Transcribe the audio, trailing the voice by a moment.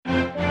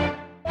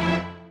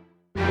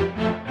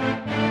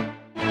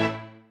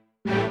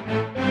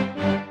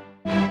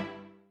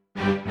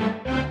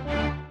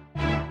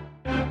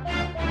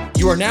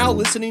are now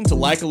listening to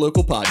Like a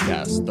Local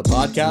Podcast, the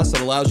podcast that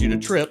allows you to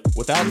trip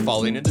without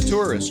falling into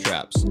tourist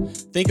traps.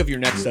 Think of your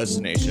next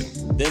destination,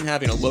 then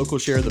having a local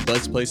share the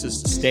best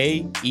places to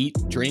stay, eat,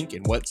 drink,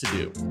 and what to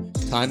do.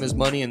 Time is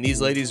money, and these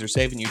ladies are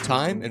saving you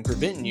time and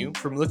preventing you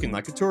from looking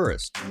like a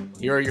tourist.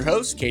 Here are your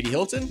hosts, Katie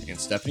Hilton and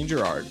Stephanie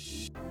Gerard.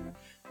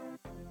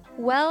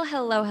 Well,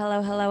 hello,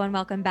 and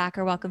welcome back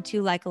or welcome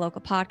to Like a Local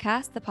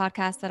Podcast, the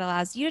podcast that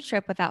allows you to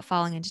trip without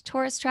falling into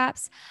tourist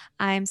traps.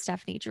 I'm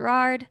Stephanie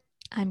Gerard.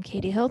 I'm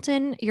Katie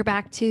Hilton. You're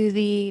back to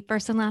the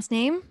first and last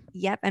name.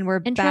 Yep, and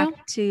we're Intro.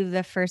 back to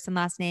the first and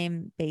last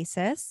name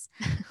basis.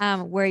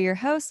 We're your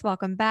hosts.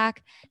 Welcome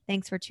back.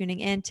 Thanks for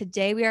tuning in.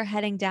 Today we are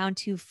heading down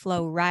to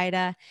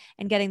Florida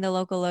and getting the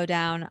local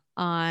lowdown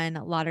on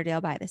Lauderdale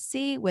by the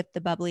Sea with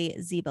the bubbly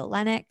Zeba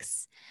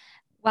Lennox.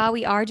 While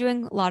we are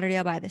doing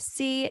Lauderdale by the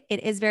Sea,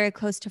 it is very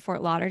close to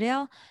Fort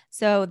Lauderdale.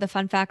 So the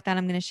fun fact that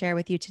I'm going to share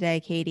with you today,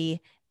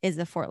 Katie, is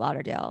the Fort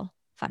Lauderdale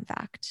fun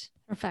fact.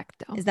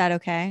 Perfecto. Is that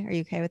okay? Are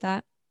you okay with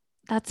that?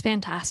 That's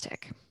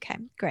fantastic. Okay,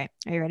 great.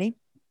 Are you ready?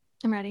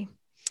 I'm ready.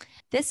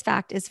 This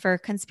fact is for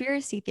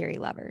conspiracy theory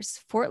lovers.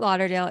 Fort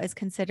Lauderdale is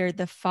considered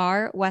the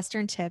far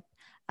western tip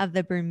of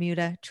the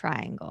Bermuda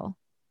Triangle.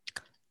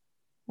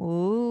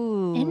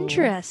 Ooh.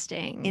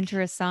 Interesting.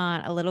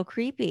 Interessant. A little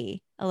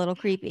creepy.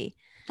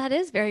 That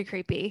is very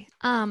creepy.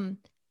 I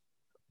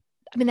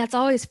mean, that's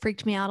always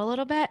freaked me out a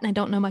little bit, and I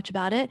don't know much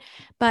about it.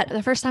 But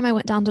the first time I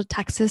went down to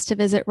Texas to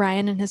visit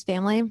Ryan and his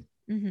family,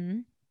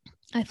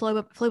 I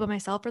flew by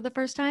myself for the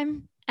first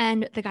time.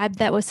 And the guy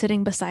that was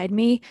sitting beside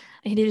me,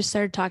 he just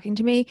started talking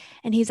to me.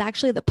 And he's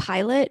actually the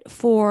pilot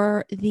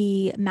for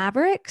the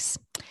Mavericks.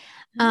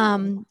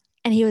 And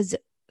he was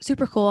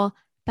super cool.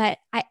 But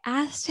I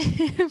asked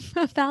him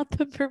about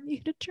the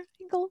Bermuda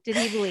Triangle. Did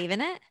he believe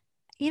in it?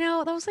 You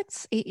know, that was like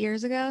 7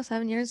 years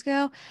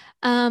ago.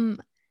 I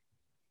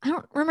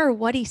don't remember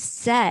what he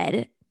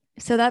said.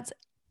 So that's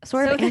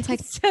sort of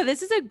So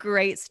this is a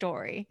great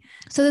story.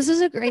 So this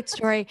is a great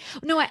story.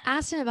 No, I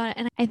asked him about it,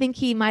 and I think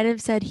he might have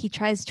said he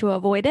tries to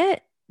avoid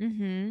it.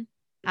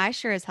 I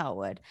sure as hell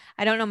would.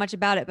 I don't know much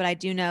about it, but I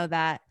do know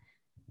that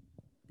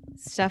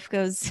stuff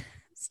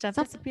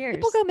disappears.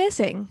 People go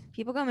missing.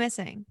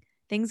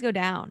 Things go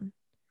down.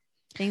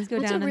 That's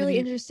really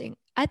interesting.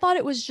 I thought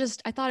it was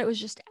just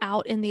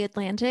out in the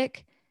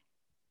Atlantic.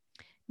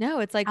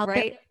 No, it's like out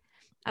right. there.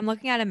 I'm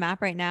looking at a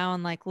map right now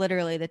and like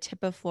literally the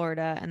tip of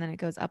Florida, and then it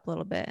goes up a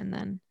little bit, and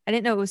then I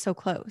didn't know it was so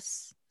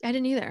close. I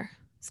didn't either.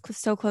 It's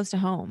so close to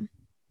home.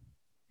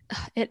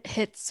 It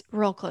hits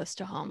real close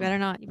to home. You better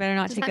not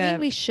Does that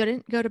mean we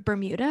shouldn't go to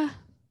Bermuda?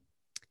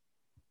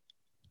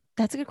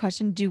 That's a good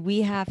question. Do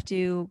we have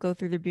to go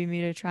through the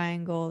Bermuda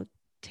Triangle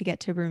to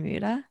get to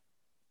Bermuda?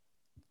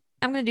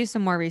 I'm going to do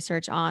some more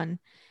research on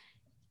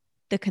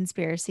the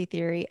conspiracy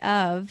theory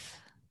of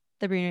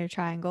the Bermuda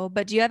Triangle.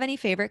 But do you have any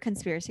favorite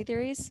conspiracy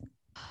theories?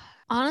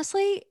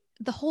 Honestly,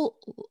 the whole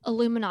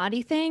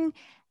Illuminati thing,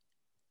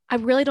 I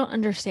really don't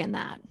understand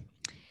that.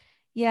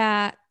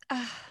 Yeah,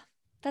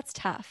 that's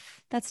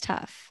tough. But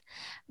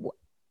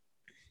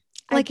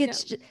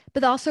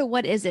also,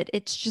 what is it?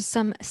 It's just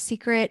some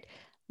secret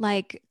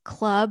like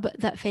club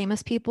that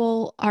famous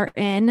people are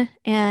in,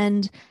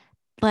 and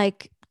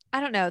like,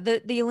 I don't know.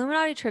 The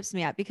Illuminati trips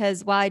me up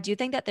because while I do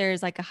think that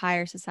there's like a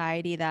higher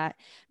society that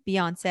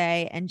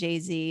Beyonce and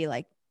Jay-Z,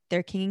 like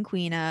they're king and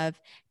queen of,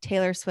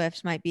 Taylor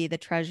Swift might be the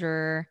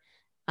treasurer,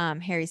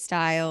 Harry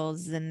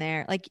Styles is in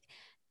there. Like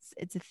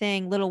it's a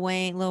thing. Lil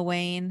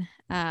Wayne.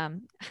 I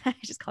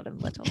just called him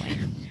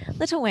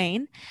Little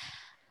Wayne.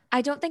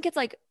 I don't think it's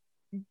like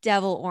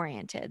devil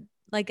oriented.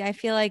 Like I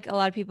feel like a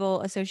lot of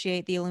people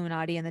associate the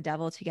Illuminati and the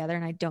devil together,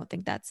 and I don't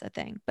think that's a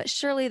thing. But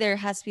surely there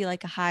has to be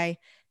like a high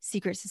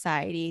secret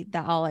society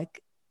that all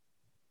like,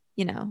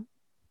 you know,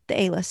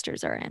 the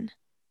A-listers are in.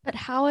 But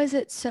how is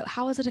it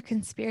a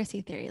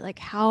conspiracy theory? Like,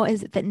 how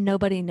is it that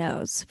nobody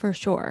knows for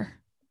sure?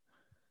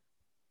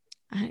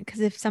 Because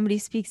if somebody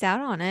speaks out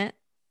on it,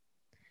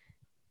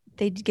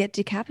 they'd get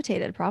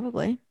decapitated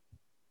probably.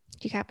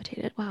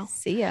 Decapitated. Wow.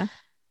 See ya.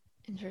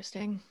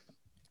 Interesting.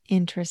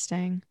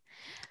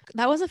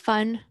 That was a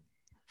fun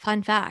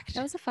fact.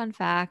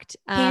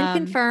 Can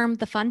confirm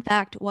the fun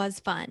fact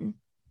was fun.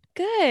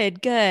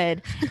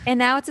 Good. And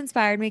now it's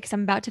inspired me because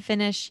I'm about to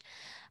finish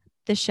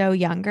the show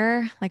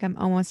Younger. Like I'm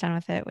almost done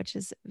with it, which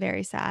is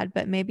very sad.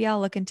 But maybe I'll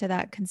look into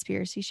that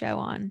conspiracy show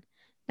on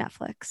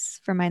Netflix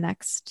for my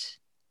next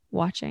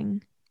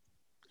watching.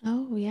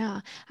 Oh, yeah.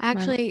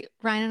 Actually,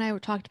 Ryan and I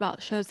talked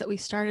about shows that we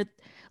started.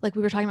 Like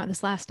we were talking about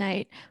this last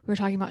night. We were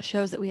talking about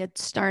shows that we had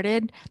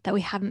started that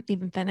we haven't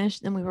even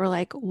finished. And we were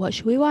like, what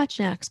should we watch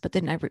next? But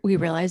then we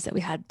realized that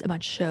we had a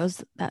bunch of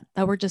shows that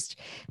were just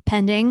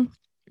pending.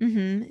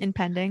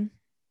 Impending.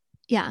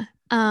 Yeah.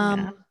 Do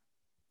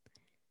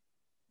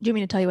you want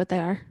me to tell you what they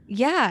are?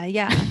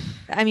 Yeah.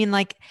 I mean,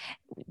 like,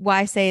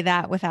 why say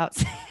that without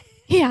saying?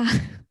 Yeah.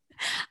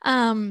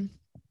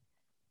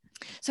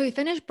 So we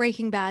finished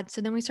Breaking Bad.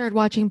 So then we started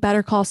watching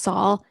Better Call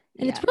Saul.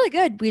 And it's really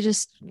good. We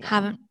just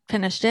haven't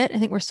finished it. I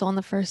think we're still in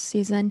the first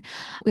season.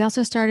 We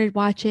also started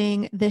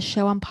watching this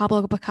show on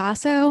Pablo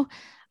Picasso.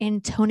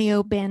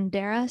 Antonio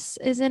Banderas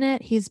is in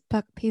it. He's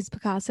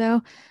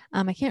Picasso.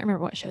 I can't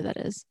remember what show that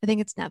is. I think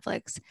it's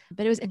Netflix,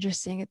 but it was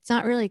interesting. It's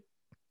not really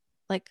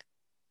like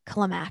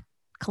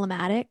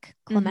climactic.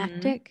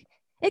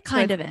 It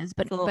kind of is,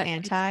 but a little but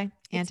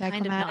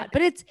anti-climatic.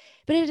 but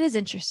it is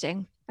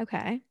interesting.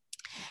 Okay.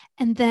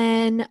 And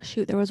then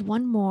there was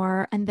one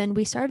more, and then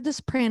we started The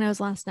Sopranos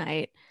last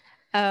night.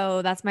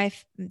 Oh, that's my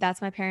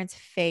parents'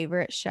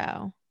 favorite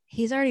show.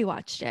 He's already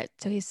watched it,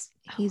 so he's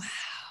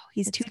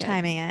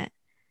two-timing it.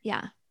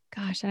 Yeah.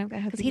 Gosh, I hope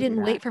because he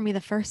didn't wait for me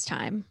the first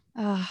time.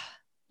 Oh,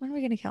 when are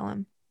we gonna kill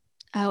him?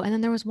 Oh, and then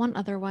there was one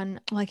other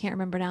one. Well, I can't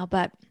remember now,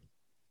 but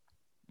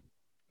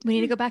we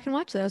need to go back and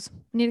watch those.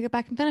 We need to go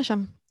back and finish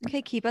them.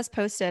 Okay, keep us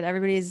posted.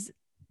 Everybody.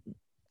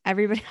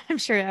 I'm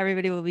sure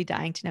everybody will be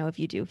dying to know if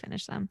you do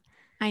finish them.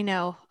 I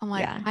know. I'm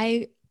like,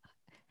 I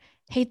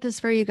hate this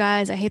for you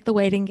guys. I hate the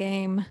waiting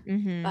game,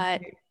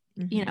 but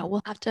you know,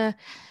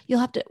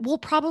 we'll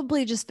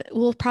probably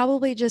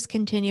just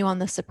continue on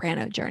the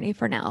Soprano journey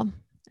for now.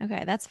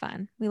 Okay. That's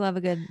fun. We love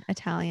a good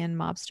Italian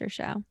mobster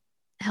show.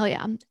 Hell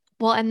yeah.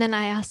 Well, and then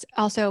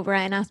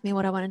Ryan asked me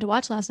what I wanted to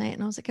watch last night,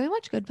 and I was like, can we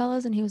watch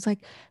Goodfellas? And he was like,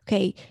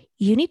 okay,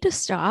 you need to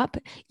stop.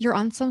 You're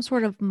on some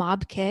sort of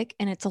mob kick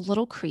and it's a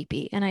little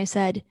creepy. And I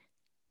said,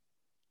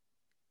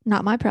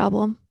 not my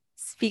problem.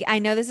 I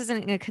know this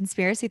isn't a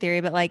conspiracy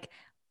theory, but like,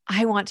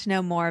 I want to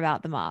know more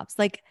about the mobs.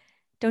 Like,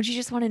 don't you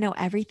just want to know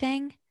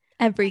everything?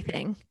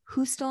 Everything.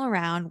 Who's still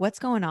around? What's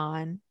going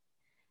on?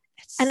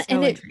 And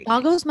it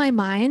boggles my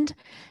mind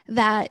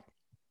that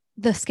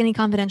the Skinny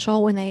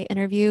Confidential, when they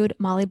interviewed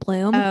Molly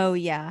Bloom. Oh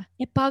yeah.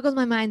 It boggles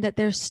my mind that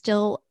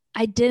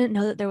I didn't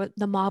know that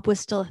the mob was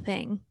still a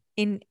thing.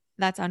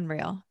 That's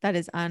unreal. That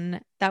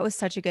was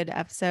such a good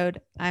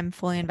episode. I'm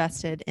fully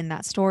invested in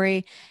that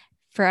story.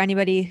 For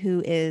anybody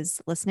who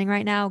is listening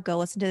right now, go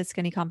listen to the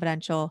Skinny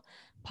Confidential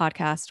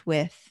podcast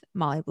with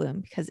Molly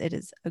Bloom because it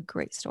is a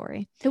great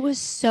story. It was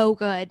so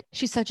good.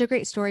 She's such a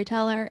great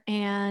storyteller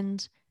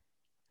and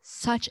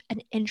such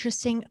an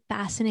interesting,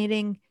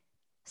 fascinating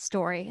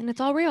story. And it's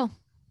all real.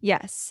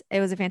 Yes, it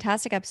was a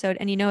fantastic episode.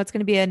 And you know, it's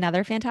going to be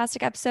another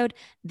fantastic episode,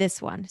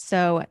 this one.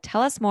 So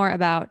tell us more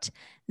about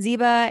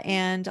Ziba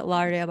and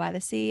Lauderdale by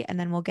the Sea, and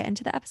then we'll get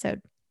into the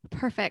episode.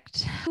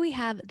 Perfect. We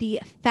have the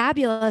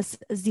fabulous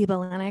Ziba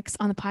Lennox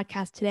on the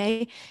podcast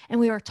today, and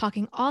we are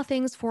talking all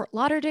things Fort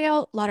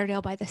Lauderdale,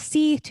 Lauderdale by the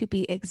Sea to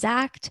be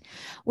exact.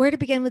 Where to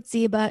begin with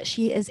Ziba?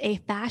 She is a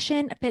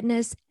fashion,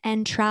 fitness,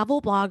 and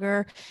travel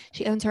blogger.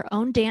 She owns her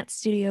own dance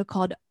studio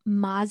called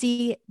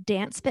Mozzie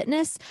Dance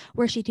Fitness,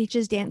 where she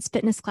teaches dance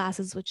fitness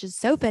classes, which is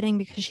so fitting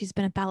because she's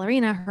been a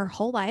ballerina her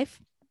whole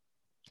life.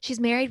 She's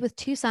married with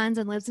 2 sons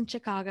and lives in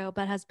Chicago,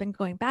 but has been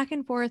going back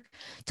and forth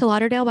to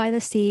Lauderdale by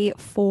the Sea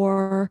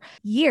for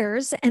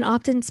years and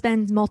often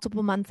spends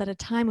multiple months at a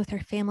time with her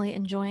family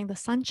enjoying the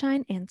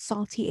sunshine and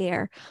salty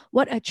air.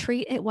 What a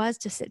treat it was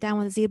to sit down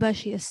with Ziba.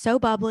 She is so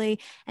bubbly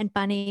and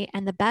funny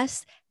and the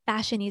best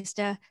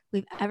fashionista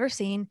we've ever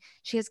seen.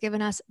 She has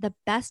given us the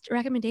best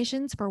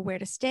recommendations for where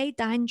to stay,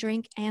 dine,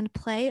 drink, and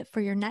play for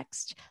your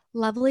next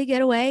lovely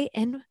getaway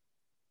in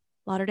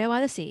Lauderdale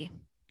by the Sea.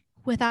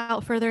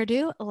 Without further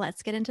ado,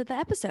 let's get into the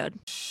episode.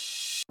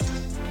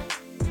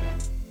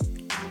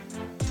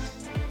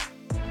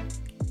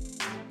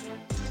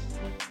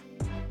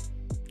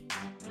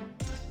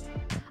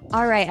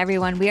 All right,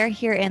 everyone. We are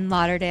here in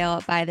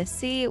Lauderdale by the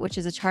Sea, which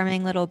is a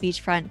charming little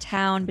beachfront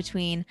town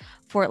between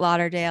Fort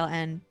Lauderdale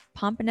and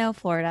Pompano,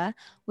 Florida,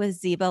 with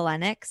Ziba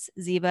Lennox.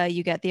 Ziba,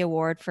 you get the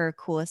award for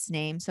coolest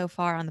name so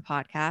far on the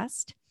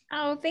podcast.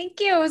 Oh,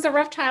 thank you. It was a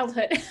rough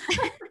childhood.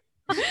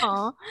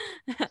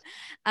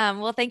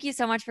 Well, thank you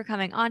so much for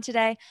coming on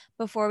today.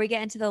 Before we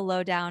get into the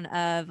lowdown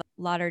of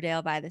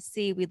Lauderdale by the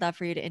Sea, we'd love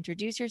for you to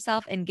introduce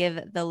yourself and give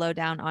the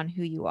lowdown on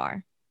who you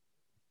are.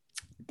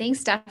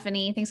 Thanks,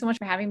 Stephanie. Thanks so much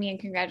for having me, and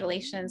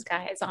congratulations,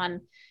 guys, on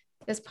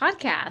this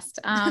podcast.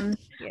 I'm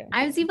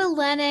Ziba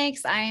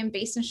Lennox. I am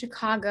based in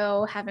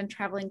Chicago, have been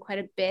traveling quite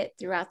a bit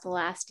throughout the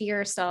last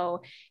year or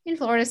so. In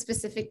Florida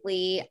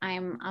specifically,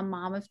 I'm a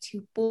mom of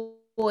 2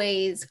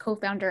 boys,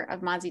 co-founder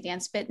of Mozzie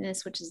Dance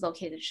Fitness, which is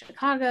located in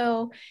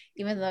Chicago,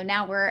 even though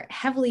now we're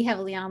heavily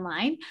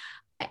online.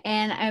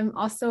 And I'm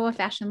also a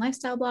fashion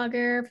lifestyle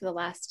blogger for the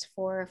last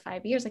 4 or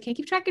 5 years. I can't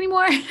keep track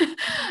anymore.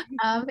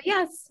 But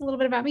yeah, it's a little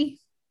bit about me.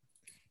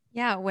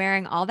 Yeah,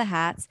 wearing all the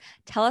hats.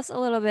 Tell us a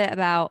little bit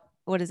about,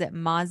 what is it,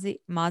 Mozzie?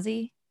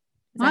 Mozzie,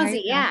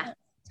 yeah.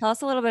 Tell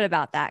us a little bit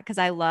about that, because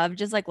I love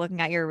just like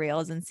looking at your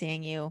reels and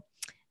seeing you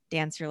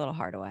dance your little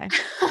heart away.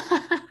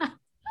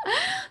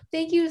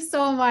 Thank you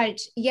so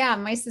much. Yeah,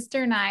 my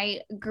sister and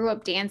I grew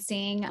up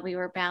dancing. We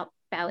were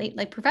ballet,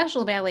 like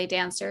professional ballet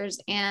dancers,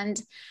 and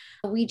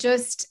we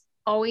just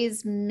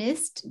always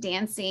missed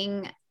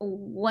dancing.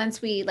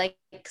 Once we like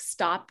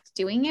stopped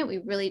doing it, we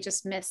really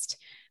just missed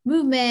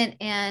movement.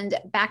 And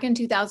back in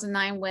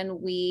 2009,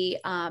 when we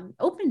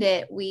opened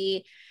it,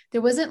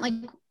 there wasn't like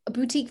a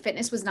boutique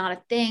fitness was not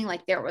a thing.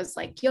 Like there was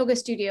like yoga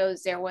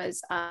studios, there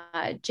was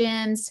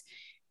gyms.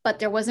 but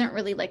there wasn't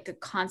really like a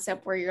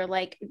concept where you're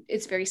like,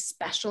 it's very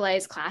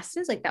specialized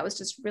classes. Like that was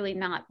just really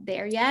not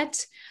there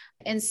yet.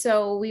 And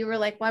so we were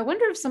like, well, I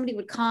wonder if somebody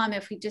would come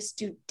if we just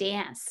do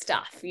dance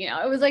stuff.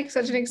 It was like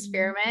such an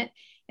experiment.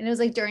 And it was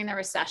like during the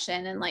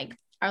recession, and like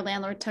our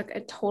landlord took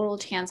a total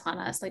chance on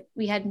us. Like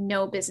we had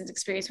no business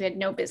experience. We had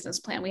no business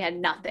plan. We had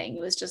nothing.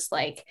 It was just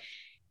like,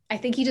 I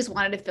think he just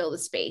wanted to fill the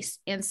space.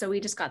 And so we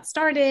just got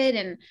started,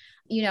 and,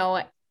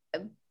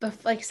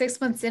 like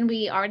 6 months in,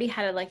 we already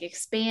had to like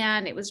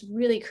expand. It was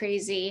really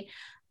crazy.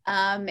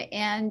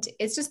 And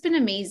it's just been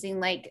amazing.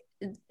 Like,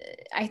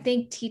 I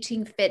think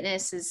teaching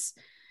fitness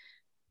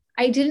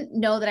I didn't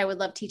know that I would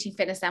love teaching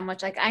fitness that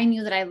much. Like I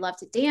knew that I loved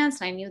to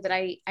dance, and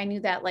I knew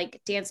that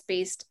like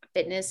dance-based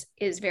fitness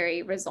is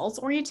very results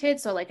oriented.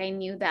 So like, I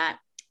knew that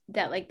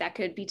like that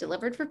could be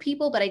delivered for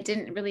people, but I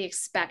didn't really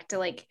expect to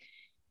like,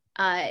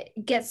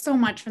 get so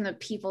much from the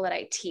people that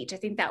I teach. I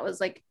think that was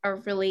like a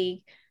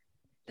really,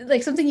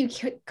 like something you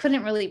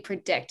couldn't really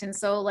predict. And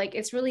so like,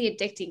 it's really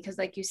addicting because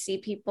like you see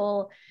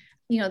people,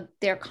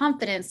 their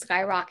confidence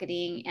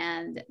skyrocketing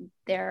and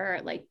their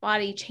like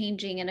body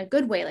changing in a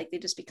good way. Like they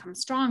just become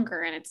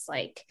stronger, and it's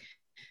like,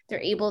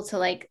 they're able to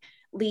like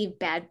leave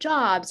bad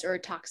jobs or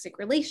toxic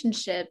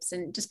relationships.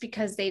 And just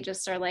because they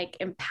just are like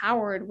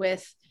empowered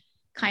with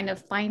kind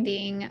of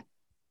finding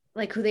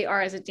like who they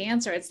are as a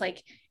dancer. It's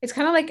like, it's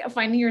kind of like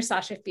finding your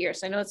Sasha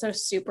Fierce. I know it's a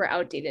super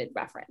outdated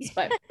reference,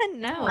 but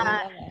no,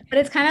 but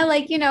it's kind of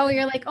like,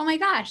 you're like, oh my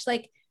gosh,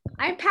 like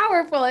I'm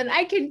powerful and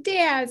I can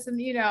dance. And,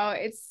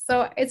 it's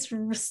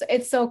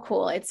so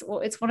cool. It's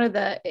one of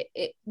the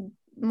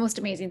most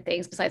amazing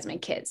things besides my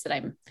kids that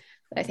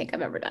I think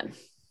I've ever done.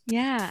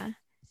 Yeah.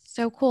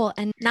 So cool.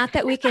 And not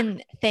that we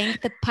can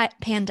thank the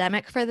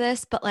pandemic for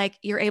this, but like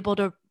you're able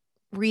to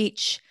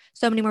reach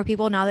so many more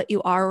people now that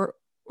you are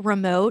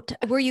remote.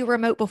 Were you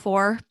remote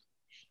before?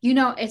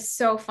 It's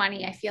so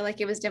funny. I feel like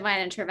it was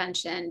divine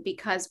intervention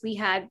because we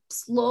had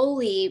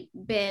slowly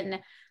been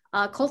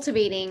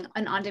cultivating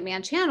an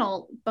on-demand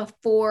channel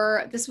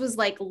before. This was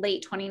like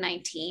late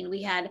 2019.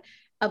 We had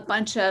a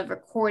bunch of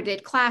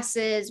recorded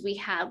classes. We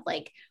had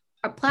like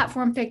our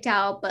platform picked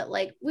out, but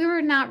like we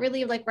were not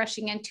really like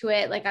rushing into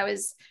it. Like I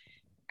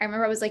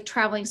remember I was like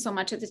traveling so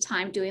much at the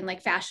time doing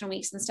like fashion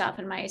weeks and stuff.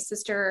 And my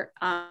sister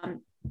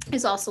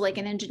is also like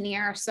an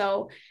engineer.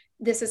 So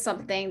this is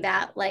something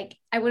that like,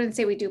 I wouldn't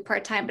say we do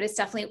part-time, but it's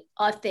definitely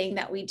a thing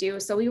that we do.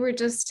 So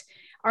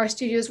our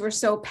studios were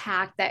so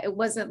packed that it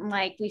wasn't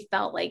like we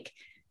felt like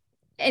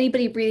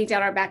anybody breathing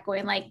down our back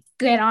going like,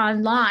 get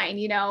online,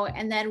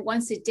 And then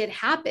once it did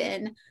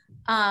happen,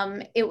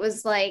 it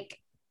was like,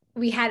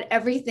 we had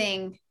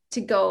everything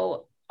to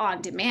go on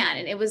demand.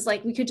 And it was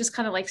like, we could just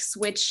kind of like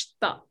switch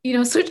on,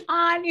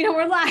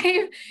 we're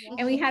live,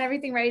 and we had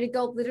everything ready to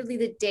go literally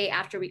the day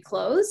after we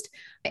closed.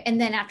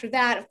 And then after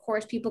that, of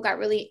course, people got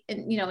really,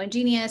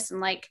 ingenious, and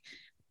like,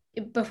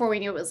 before we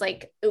knew it was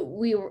like, it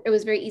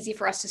was very easy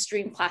for us to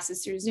stream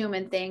classes through Zoom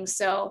and things.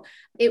 So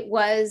it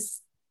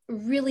was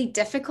really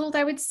difficult,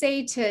 I would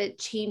say, to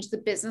change the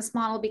business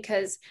model,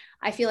 because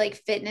I feel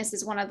like fitness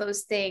is one of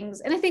those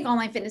things. And I think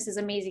online fitness is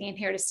amazing and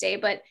here to stay,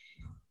 but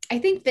I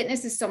think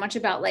fitness is so much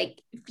about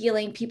like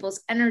feeling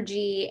people's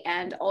energy.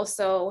 And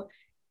also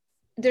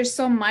there's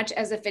so much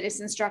as a fitness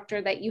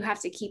instructor that you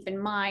have to keep in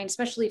mind,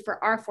 especially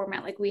for our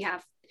format. Like we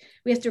have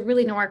to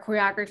really know our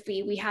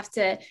choreography. We have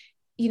to,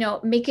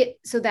 make it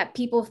so that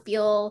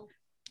people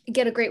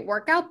get a great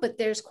workout, but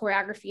there's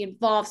choreography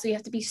involved. So you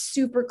have to be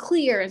super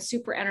clear and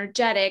super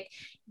energetic.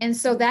 And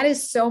so that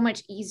is so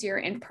much easier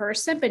in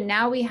person, but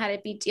now we had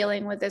to be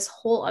dealing with this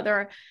whole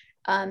other,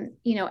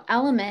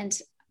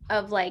 element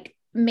of like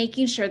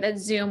making sure that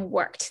Zoom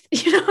worked,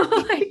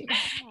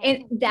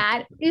 and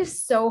that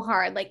is so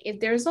hard. Like if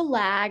there's a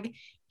lag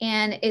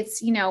and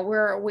it's,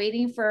 we're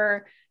waiting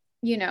for,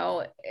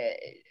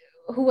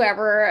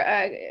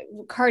 whoever,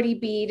 Cardi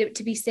B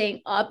to be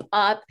saying up,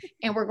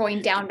 and we're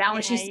going down,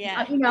 when she's,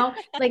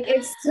 like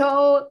it's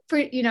so,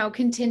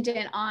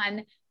 contingent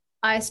on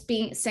us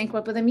being synced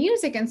up with the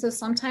music. And so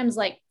sometimes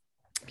like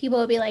people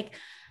will be like,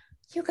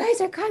 you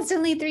guys are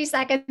constantly 3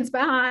 seconds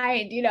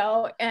behind,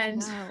 and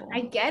wow.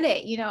 I get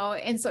it,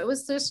 and so it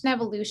was just an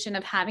evolution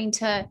of having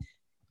to,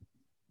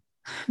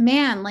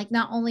 like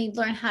not only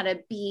learn how to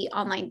be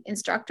online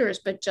instructors,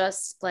 but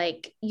just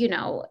like,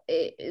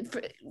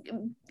 if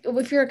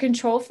you're a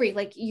control freak,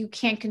 like you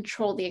can't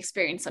control the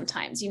experience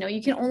sometimes,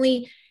 you can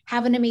only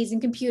have an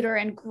amazing computer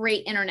and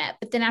great internet,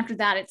 but then after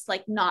that, it's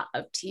like not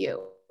up to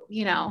you,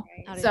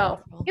 so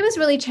it was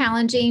really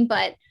challenging,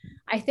 but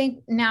I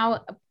think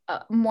now,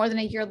 more than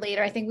a year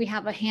later, I think we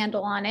have a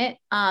handle on it.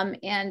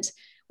 And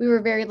we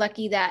were very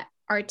lucky that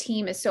our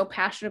team is so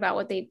passionate about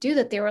what they do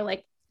that they were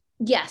like,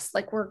 yes,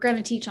 like we're going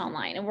to teach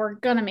online and we're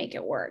going to make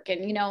it work.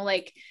 And,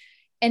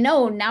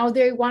 now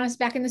they want us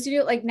back in the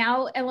studio. Like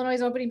now Illinois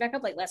is opening back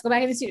up, like, let's go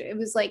back in the studio. It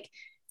was like,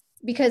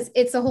 because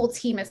it's a whole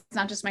team. It's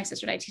not just my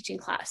sister and I teaching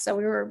class. So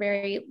we were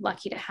very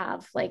lucky to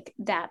have like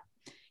that,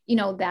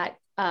 that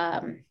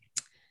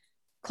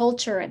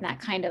culture and that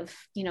kind of,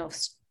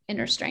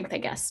 inner strength, I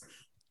guess.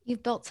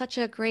 You've built such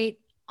a great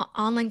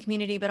online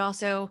community, but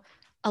also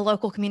a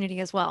local community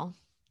as well.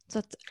 So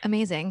it's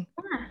amazing.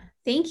 Yeah,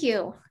 thank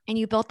you. And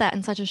you built that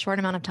in such a short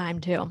amount of time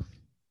too.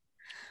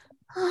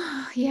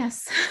 Oh,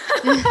 yes.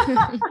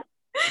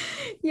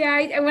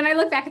 Yeah. When I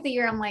look back at the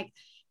year, I'm like,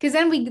 because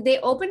then they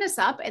opened us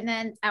up, and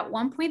then at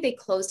one point they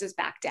closed us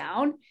back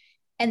down,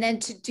 and then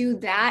to do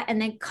that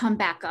and then come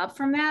back up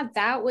from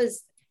that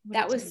was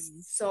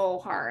so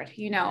hard,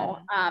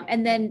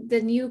 and then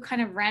the new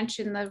kind of wrench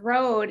in the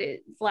road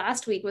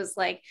last week was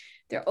like,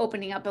 they're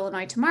opening up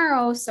Illinois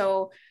tomorrow.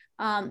 So,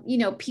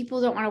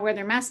 people don't want to wear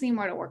their masks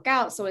anymore to work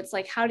out. So it's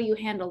like, how do you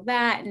handle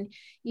that? And,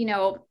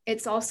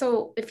 it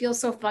feels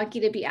so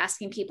funky to be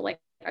asking people like,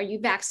 are you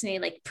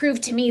vaccinated? Like, prove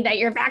to me that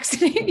you're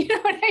vaccinated. You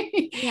know what I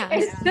mean? Yeah.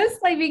 It's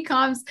just like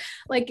becomes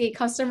like a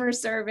customer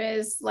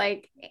service,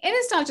 like, and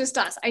it's not just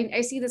us.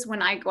 I see this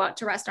when I go out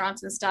to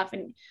restaurants and stuff,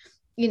 and,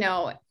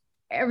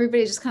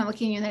 everybody's just kind of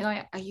looking at you and they're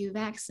going, are you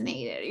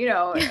vaccinated?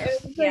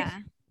 It's like,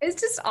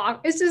 it's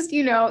just,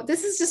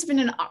 this has just been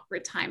an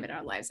awkward time in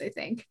our lives, I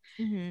think.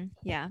 Mm-hmm.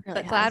 Yeah.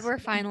 Really but glad we're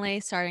finally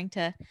starting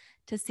to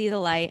see the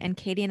light, and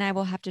Katie and I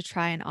will have to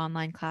try an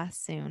online class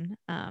soon.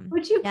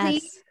 Would you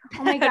please?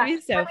 Oh my God.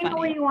 So let me know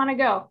where you want to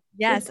go.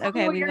 Yes.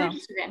 Okay. We will.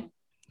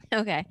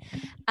 Okay.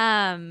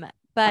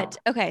 But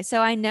okay. So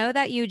I know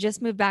that you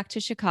just moved back to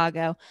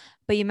Chicago,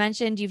 but you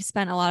mentioned you've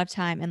spent a lot of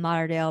time in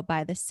Lauderdale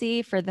by the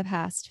Sea for the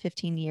past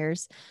 15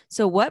 years.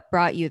 So what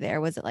brought you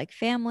there? Was it like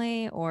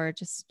family or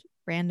just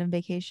random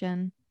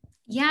vacation?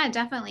 Yeah,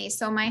 definitely.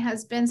 So my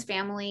husband's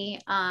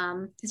family,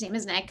 his name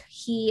is Nick.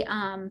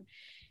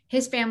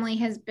 His family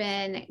has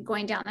been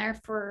going down there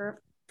for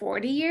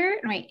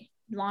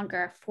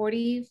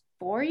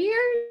 44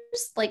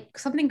 years, like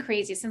something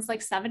crazy, since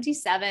like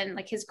 77.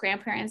 Like his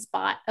grandparents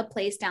bought a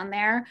place down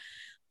there.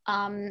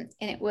 And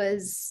it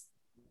was,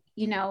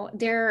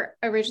 they're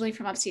originally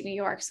from upstate New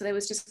York. So it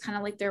was just kind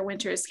of like their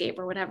winter escape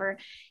or whatever.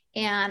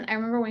 And I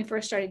remember when we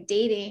first started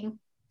dating,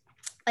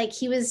 like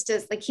he was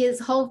just like, his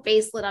whole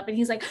face lit up and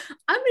he's like,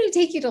 I'm going to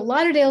take you to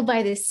Lauderdale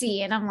by the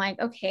Sea. And I'm like,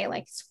 okay,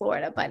 like it's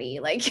Florida, buddy.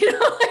 Like,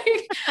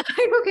 like,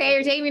 okay,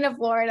 you're taking me to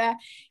Florida.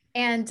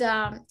 And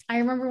I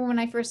remember when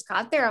I first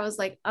got there, I was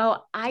like, oh,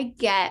 I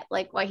get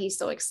like why he's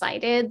so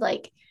excited.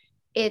 Like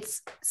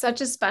it's such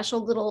a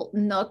special little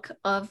nook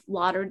of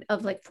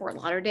Fort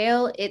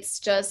Lauderdale. It's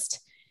just,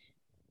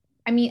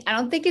 I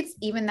don't think it's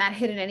even that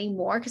hidden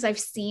anymore, because I've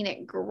seen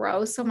it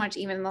grow so much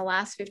even in the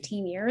last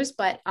 15 years.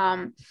 But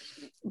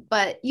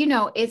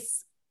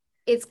it's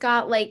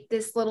got like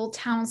this little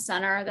town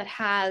center that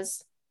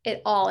has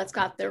it all. It's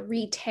got the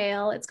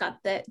retail, it's got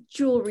the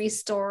jewelry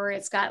store,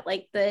 it's got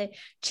like the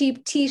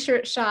cheap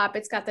t-shirt shop,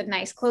 it's got the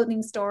nice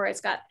clothing store,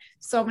 it's got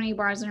so many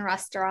bars and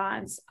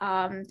restaurants,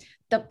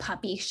 the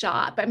puppy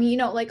shop.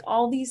 Like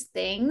all these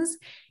things.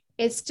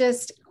 It's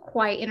just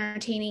quite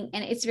entertaining,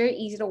 and it's very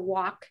easy to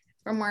walk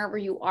from wherever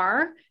you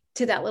are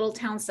to that little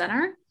town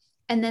center.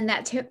 And then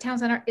that town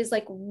center is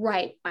like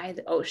right by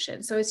the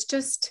ocean. So it's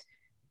just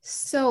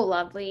so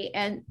lovely.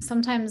 And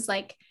sometimes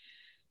like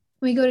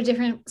when we go to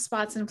different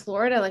spots in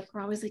Florida, like we're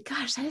always like,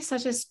 gosh, that is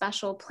such a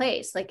special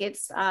place. Like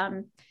it's,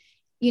 the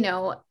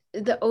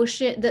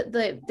ocean,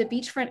 the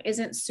beachfront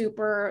isn't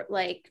super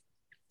like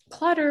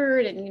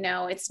cluttered, and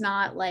it's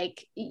not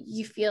like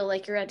you feel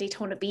like you're at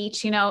Daytona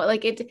Beach,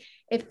 like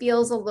it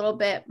feels a little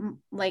bit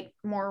like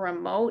more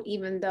remote,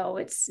 even though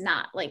it's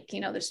not like,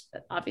 there's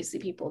obviously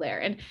people there.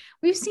 And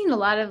we've seen a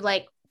lot of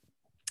like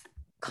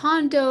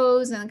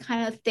condos and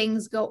kind of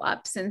things go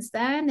up since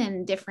then,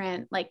 and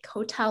different like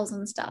hotels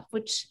and stuff,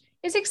 which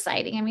is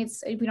exciting. We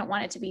don't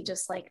want it to be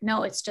just like,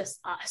 no, it's just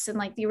us and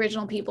like the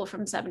original people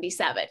from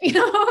 77,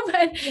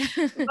 but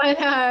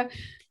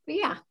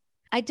yeah.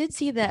 I did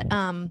see that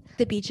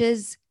the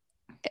beaches,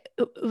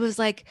 it was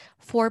like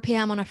 4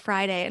 p.m. on a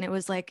Friday, and it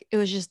was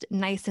just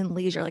nice and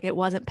leisure. Like it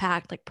wasn't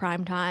packed like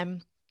prime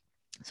time.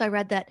 So I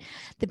read that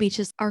the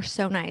beaches are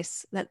so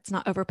nice that it's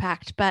not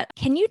overpacked. But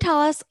can you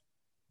tell us,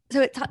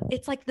 so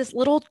it's like this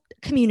little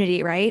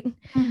community, right?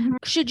 Mm-hmm.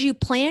 Should you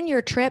plan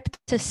your trip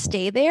to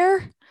stay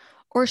there,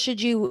 or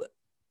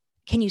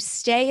can you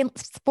stay in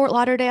Fort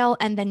Lauderdale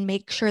and then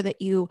make sure that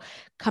you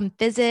come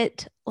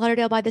visit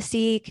Lauderdale by the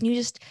Sea? Can you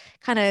just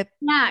kind of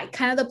the plan?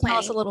 Tell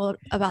us a little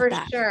about for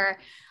that. Sure.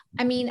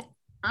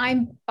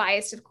 I'm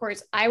biased, of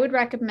course. I would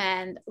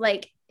recommend,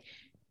 like,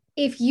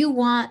 if you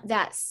want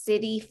that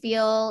city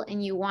feel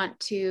and you want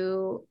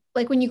to,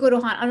 like, when you go to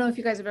I don't know if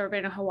you guys have ever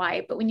been to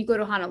Hawaii, but when you go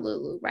to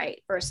Honolulu,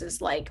 right,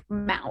 versus like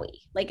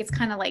Maui, like it's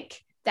kind of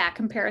like that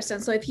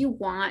comparison. So if you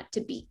want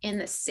to be in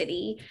the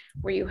city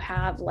where you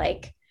have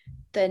like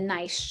the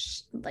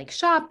nice like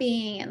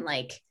shopping and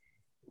like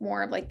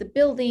more of like the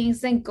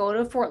buildings, then go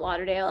to Fort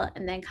Lauderdale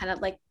and then kind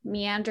of like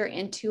meander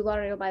into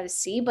Lauderdale by the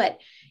Sea. But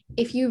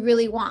if you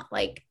really want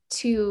like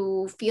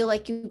to feel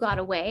like you got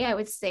away, I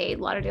would say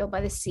Lauderdale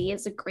by the Sea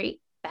is a great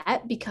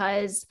bet,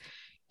 because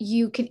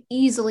you can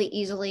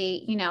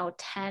easily,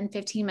 10,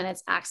 15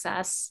 minutes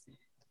access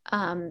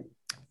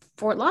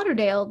Fort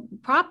Lauderdale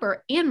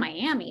proper, and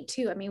Miami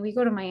too. We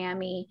go to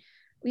Miami.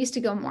 We used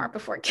to go more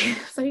before kids.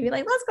 So you'd be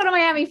like, let's go to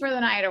Miami for the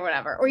night or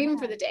whatever, or even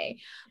for the day.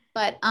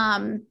 But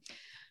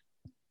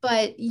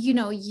but you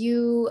know,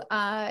 you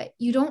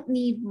don't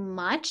need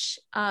much.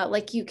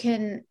 Like you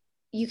can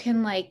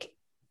like,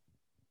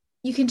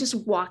 you can just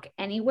walk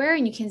anywhere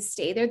and you can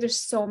stay there. There's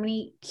so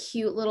many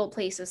cute little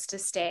places to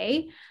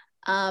stay,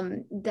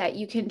 that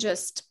you can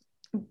just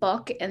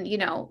book, and, you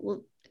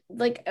know,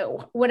 like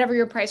whatever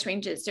your price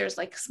range is, there's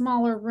like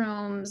smaller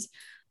rooms.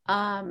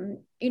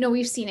 You know,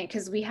 we've seen it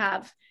because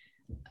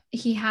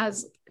he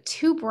has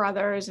two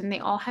brothers and they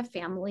all have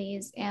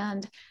families,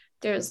 and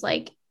there's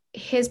like,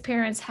 his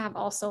parents have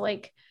also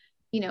like,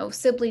 you know,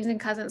 siblings and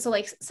cousins. So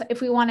like, so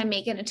if we want to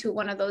make it into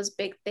one of those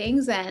big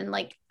things, then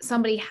like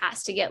somebody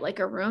has to get like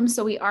a room.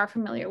 So we are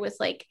familiar with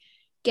like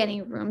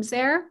getting rooms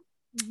there.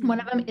 Mm-hmm. One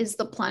of them is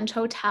the Plunge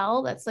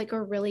Hotel. That's like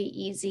a really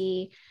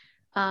easy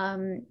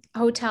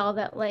hotel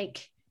that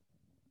like,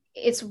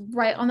 it's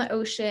right on the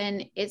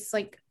ocean. It's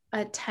like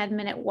a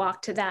 10-minute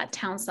walk to that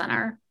town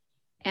center.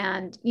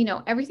 And, you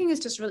know, everything is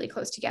just really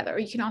close together. Or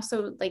you can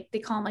also, like, they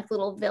call them like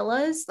little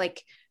villas,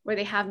 like where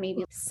they have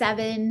maybe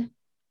 7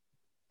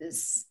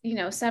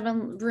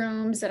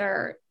 rooms that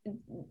are,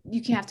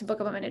 you can have to book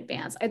them in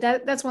advance.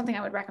 That's one thing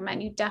I would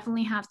recommend. You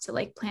definitely have to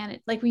like plan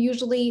it. Like we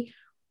usually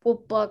will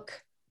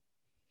book,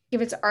 if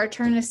it's our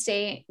turn to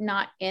stay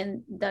not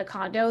in the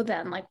condo,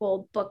 then like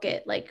we'll book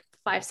it like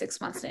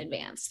 5-6 months in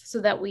advance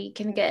so that we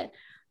can get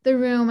the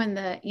room and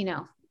the, you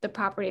know, the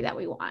property that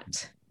we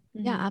want.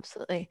 Yeah,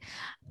 absolutely.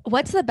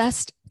 What's the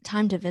best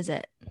time to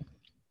visit?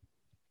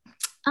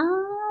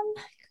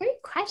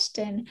 Great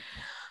question.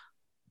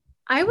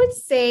 I would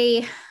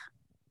say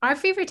our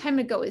favorite time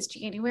to go is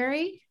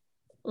January,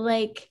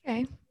 like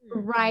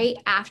right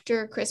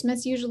after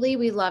Christmas. Usually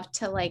we love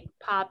to like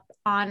pop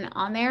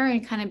on there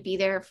and kind of be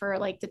there for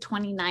like the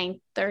 29th,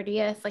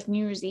 30th, like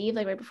New Year's Eve,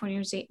 like right before New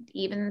Year's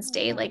Eve, and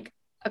stay like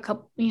a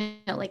couple, you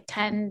know, like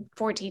 10,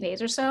 14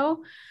 days or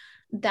so.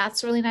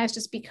 That's really nice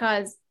just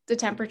because the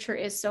temperature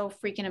is so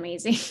freaking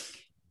amazing.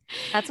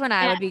 That's when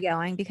I would be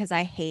going, because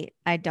I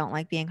don't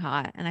like being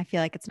hot, and I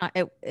feel like it's not,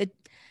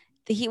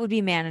 the heat would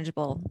be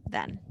manageable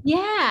then.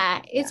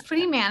 Yeah, it's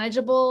pretty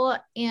manageable.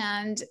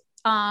 And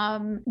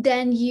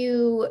then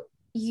you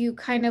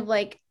kind of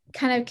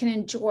can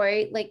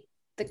enjoy like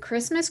the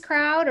Christmas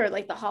crowd or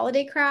like the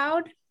holiday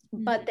crowd,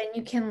 but then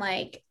you can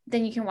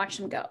watch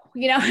them go,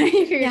 you know.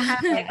 You're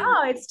kind of like,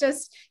 oh, it's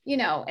just, you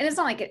know, and it's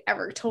not like it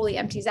ever totally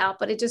empties out,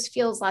 but it just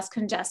feels less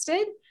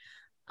congested.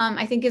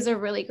 I think is a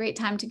really great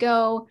time to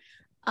go.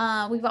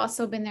 We've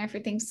also been there for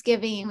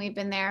Thanksgiving. We've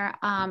been there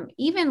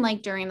even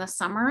like during the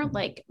summer,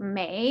 like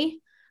May.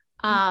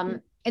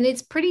 And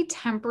it's pretty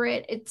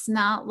temperate. It's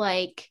not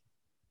like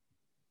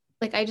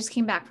I just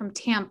came back from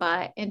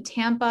Tampa, and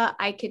Tampa,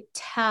 I could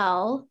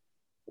tell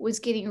was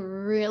getting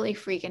really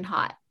freaking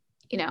hot,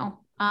 you know?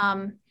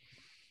 And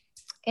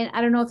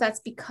I don't know if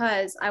that's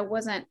because I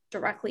wasn't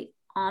directly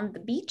on the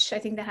beach. I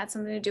think that had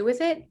something to do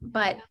with it,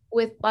 but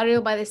with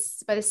Lauderdale by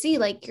the sea,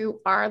 like you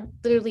are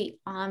literally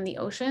on the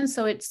ocean.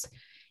 So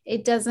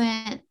it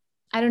doesn't,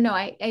 I don't know.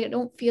 I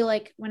don't feel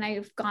like when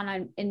I've gone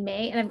on in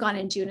May, and I've gone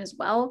in June as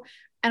well,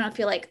 I don't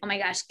feel like, oh my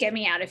gosh, get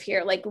me out of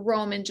here. Like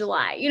Rome in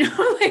July, you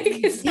know,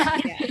 like it's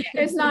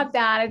not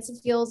that. It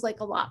feels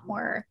like a lot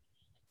more,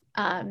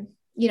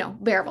 you know,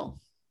 bearable.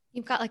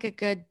 You've got like a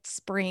good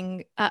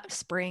spring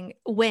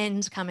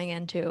wind coming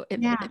into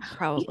it. Yeah.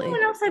 Probably. You know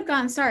what else I've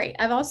gone? Sorry.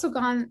 I've also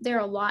gone there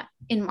a lot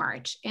in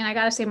March, and I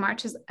got to say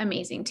March is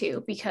amazing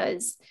too,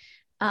 because,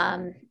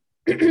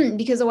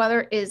 because the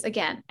weather is,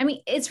 again, I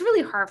mean, it's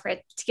really hard for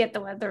it to get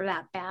the weather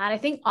that bad. I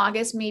think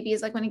August maybe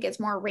is like when it gets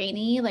more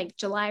rainy, like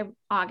July,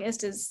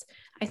 August is,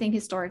 I think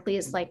historically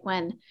is like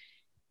when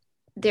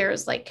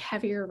there's like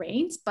heavier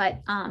rains,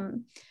 but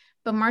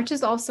March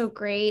is also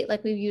great.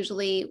 Like we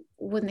usually,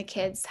 when the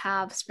kids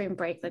have spring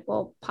break, like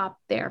we'll pop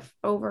there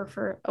over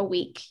for a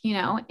week, you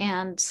know,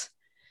 and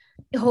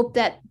hope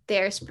that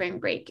their spring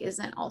break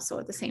isn't also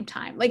at the same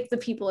time, like the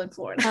people in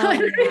Florida.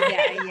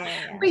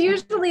 Yeah. But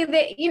usually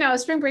they, you know,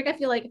 spring break, I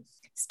feel like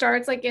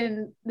starts like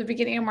in the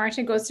beginning of March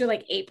and goes through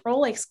like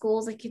April, like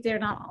schools, like they're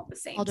not all the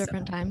same. All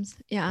different times.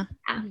 Yeah.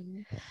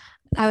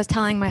 I was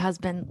telling my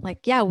husband,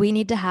 like, yeah, we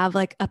need to have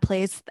like a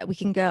place that we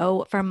can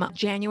go from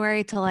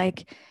January to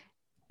like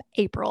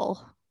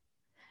April,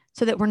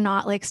 so that we're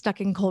not like stuck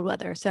in cold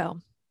weather. So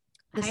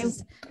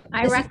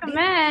I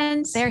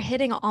recommend. They're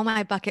hitting all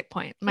my bucket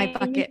point. My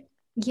bucket.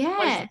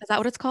 Yeah. Is that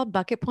what it's called?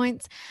 Bucket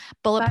points,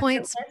 bullet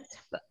points.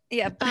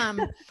 Yeah.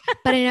 But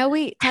I know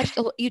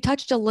you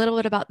touched a little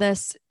bit about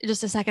this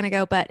just a second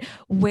ago, but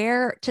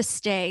where to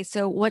stay.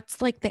 So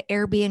what's like the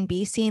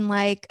Airbnb scene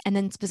like, and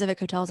then specific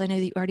hotels? I know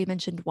that you already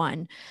mentioned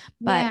one,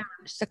 but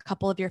just a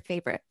couple of your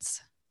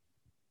favorites.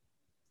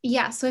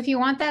 Yeah. So if you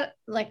want that,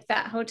 like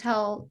that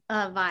hotel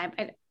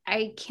vibe,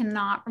 I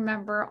cannot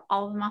remember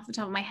all of them off the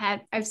top of my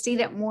head. I've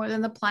stayed at more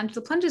than the Plunge.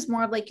 The Plunge is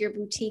more of like your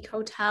boutique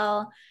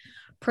hotel,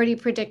 pretty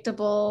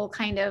predictable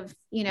kind of,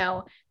 you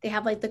know, they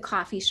have like the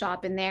coffee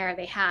shop in there.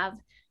 They have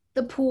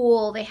the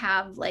pool. They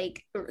have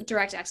like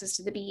direct access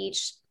to the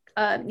beach.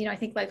 You know, I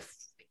think like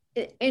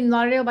in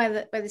Lauderdale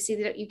by the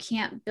sea, that you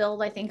can't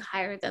build, I think,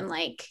 higher than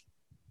like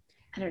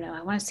I don't know,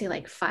 I want to say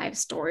like 5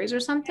 stories or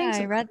something. Yeah,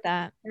 so I read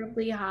that.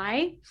 terribly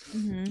high.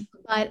 Mm-hmm.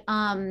 But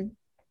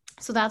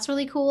so that's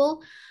really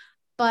cool.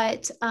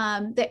 But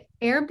the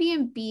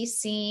Airbnb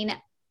scene,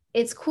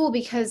 it's cool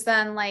because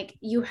then like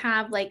you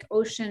have like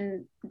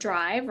Ocean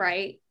Drive,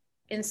 right?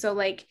 And so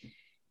like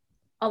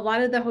a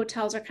lot of the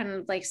hotels are kind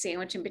of like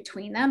sandwiched in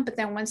between them. But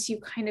then once you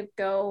kind of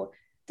go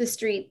the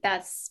street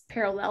that's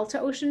parallel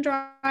to Ocean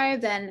Drive,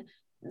 then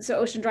so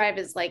Ocean Drive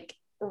is like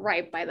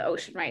right by the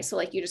ocean, right? So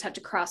like you just have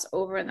to cross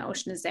over and the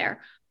ocean is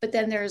there. But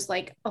then there's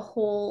like a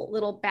whole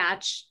little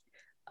batch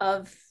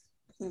of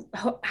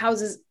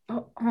houses,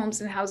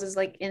 homes and houses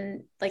like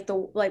in like the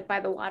like by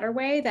the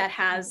waterway that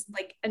has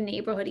like a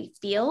neighborhoody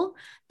feel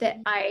that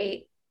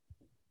I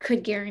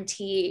could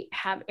guarantee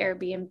have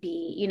Airbnb,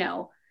 you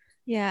know,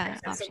 Yeah.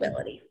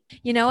 accessibility.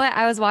 You know what?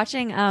 I was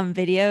watching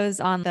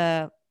videos on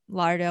the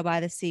Lauderdale by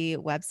the Sea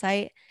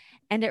website,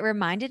 and it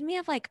reminded me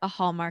of like a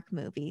Hallmark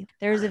movie.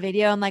 There was a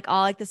video and like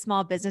all like the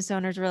small business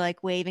owners were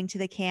like waving to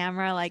the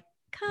camera, like,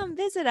 come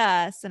visit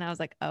us. And I was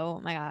like, oh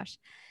my gosh,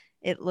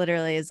 it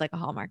literally is like a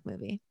Hallmark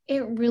movie.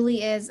 It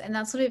really is. And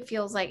that's what it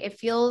feels like. It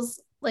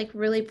feels like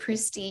really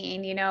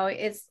pristine, you know,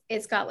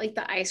 it's got like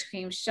the ice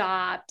cream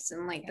shops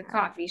and like the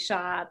coffee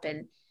shop,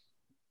 and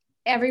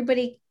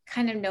everybody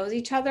kind of knows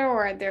each other,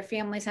 or their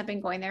families have been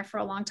going there for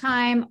a long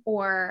time,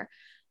 or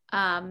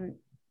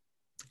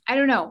I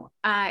don't know.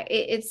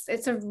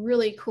 It's a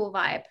really cool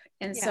vibe.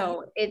 And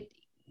so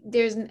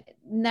there's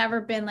never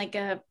been like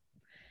a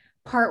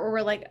part where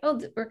we're like, oh,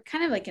 we're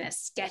kind of like in a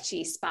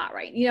sketchy spot,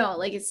 right? You know,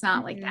 like it's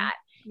not like that.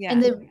 Yeah.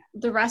 And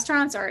the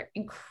restaurants are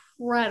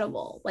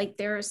incredible. Like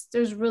there's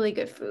really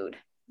good food.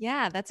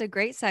 Yeah, that's a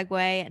great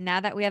segue. Now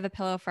that we have a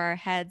pillow for our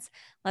heads,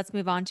 let's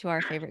move on to our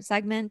favorite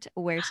segment,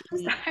 Where to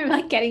Eat. I'm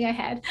like getting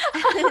ahead.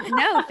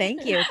 No,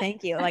 thank you.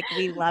 Thank you. Like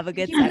we love a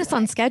good Keeping us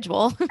on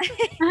schedule. So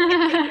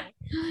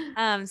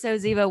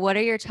Ziva, what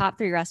are your top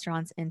 3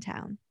 restaurants in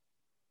town?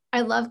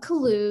 I love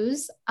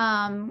Kalou's.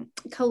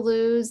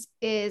 Kalou's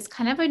is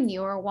kind of a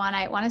newer one.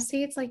 I want to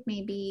say it's like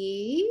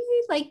maybe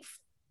like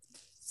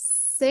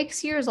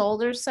 6 years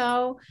old or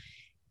so.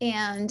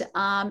 And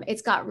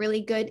it's got really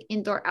good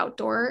indoor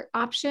outdoor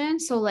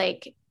options. So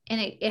like,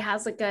 and it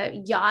has like a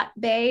yacht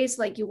bay.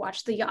 So like you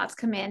watch the yachts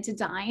come in to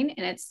dine,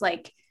 and it's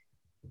like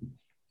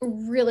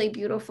really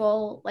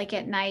beautiful, like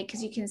at night,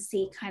 because you can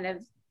see kind of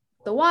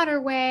the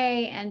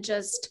waterway, and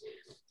just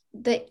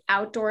the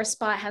outdoor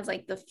spot has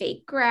like the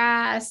fake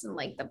grass and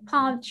like the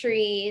palm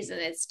trees. And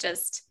it's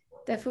just,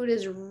 the food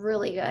is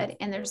really good.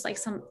 And there's like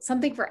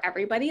something for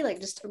everybody, like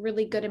just a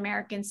really good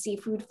American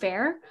seafood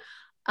fare.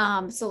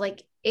 So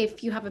like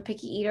if you have a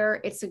picky eater,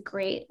 it's a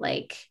great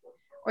like,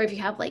 or if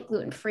you have like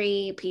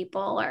gluten-free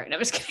people, or no,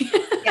 I'm just kidding.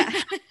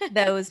 Yeah,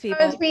 those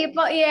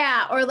people.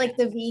 Yeah. Or like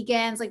the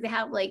vegans, like they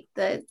have like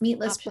the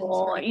meatless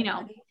bowl, you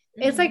know,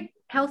 it's like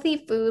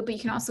healthy food, but you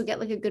can also get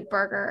like a good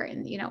burger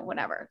and, you know,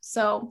 whatever.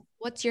 So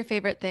what's your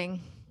favorite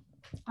thing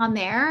on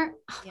there?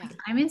 Like,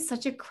 I'm in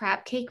such a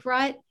crab cake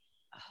rut.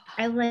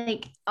 I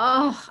like,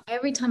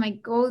 every time I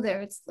go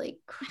there, it's like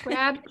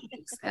crab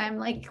cakes. And I'm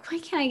like, why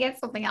can't I get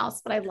something else?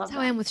 But I love That's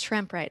how I am with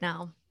shrimp right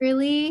now.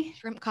 Really?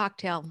 Shrimp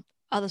cocktail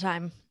all the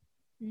time.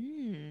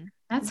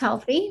 That's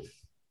healthy.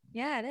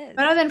 Yeah, it is.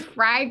 Better than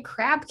fried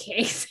crab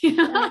cakes, you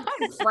know,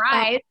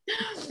 fried.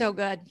 So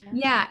good.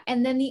 Yeah.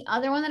 And then the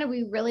other one that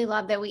we really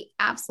love that we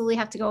absolutely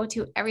have to go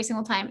to every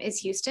single time is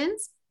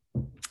Houston's.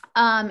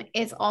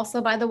 It's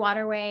also by the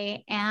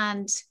waterway,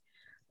 and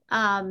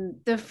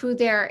the food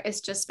there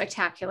is just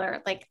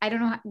spectacular. Like, I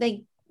don't know,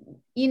 like,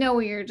 you know,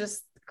 where you're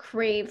just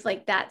crave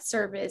like that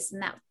service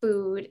and that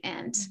food.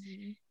 And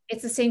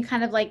it's the same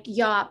kind of like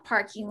yacht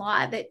parking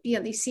lot that, you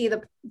know, you see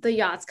the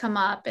yachts come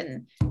up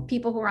and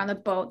people who are on the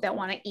boat that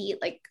want to eat,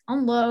 like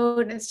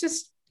unload. And it's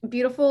just a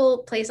beautiful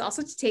place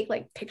also to take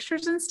like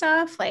pictures and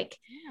stuff, like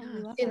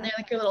in there,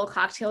 like your little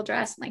cocktail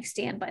dress, and like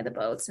stand by the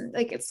boats. And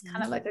like, it's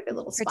kind of like a good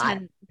little spot.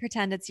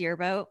 Pretend it's your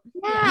boat.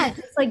 Yeah.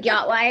 It's like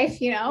yacht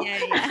life, you know?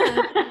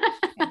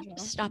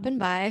 Stopping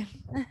by.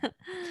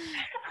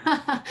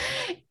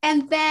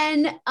 And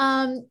then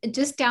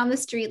just down the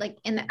street, like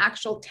in the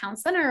actual town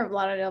center of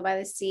Lauderdale by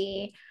the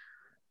Sea,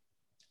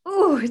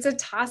 it's a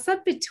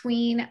toss-up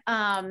between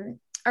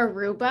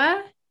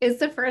Aruba is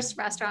the first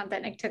restaurant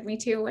that Nick took me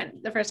to.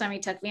 And the first time he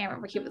took me, I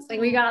remember he was like,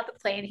 we got off the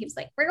plane, he was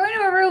like, we're going to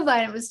Aruba.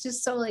 And it was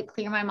just so like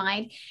clear in my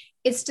mind.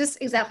 It's just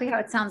exactly how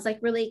it sounds, like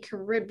really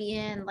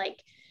Caribbean,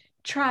 like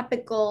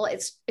tropical.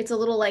 It's a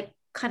little like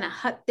kind of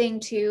hut thing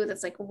too,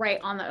 that's like right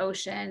on the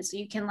ocean. So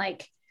you can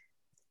like,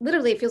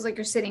 literally, it feels like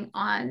you're sitting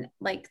on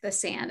like the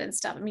sand and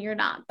stuff. I mean, you're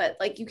not, but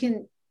like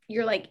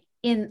you're like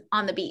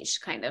on the beach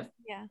kind of.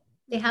 Yeah.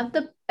 They have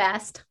the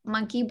best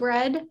monkey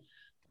bread.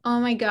 Oh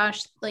my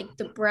gosh. Like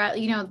the bread,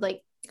 you know,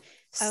 like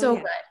so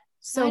good.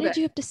 So Why good. did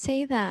you have to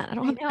say that? I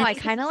don't have I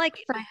kind of like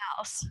my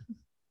house.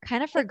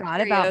 Kind of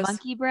forgot about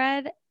monkey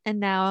bread. And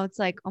now it's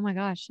like, oh my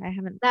gosh, I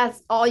haven't.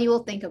 That's all you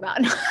will think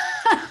about.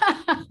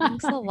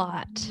 Thanks a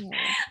lot.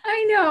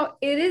 I know.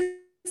 It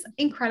is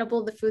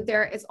incredible. The food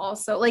there is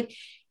also like,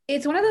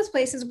 it's one of those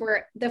places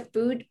where the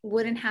food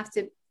wouldn't have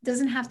to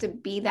doesn't have to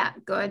be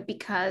that good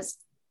because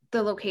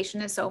the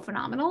location is so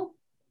phenomenal,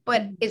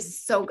 but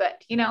it's so good,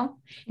 you know,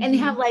 and they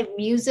have live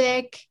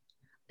music.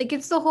 Like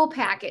it's the whole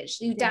package.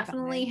 You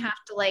definitely have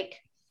to like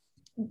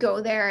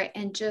go there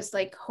and just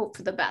like hope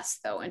for the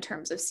best though, in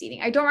terms of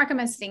seating. I don't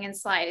recommend sitting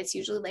inside. It's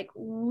usually like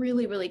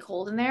really, really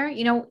cold in there.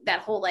 You know,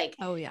 that whole like,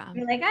 oh yeah,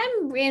 you're like,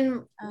 I'm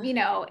in, you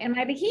know, in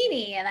my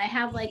bikini and I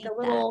have like a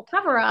little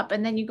cover up,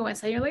 and then you go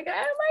inside, you're like,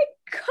 oh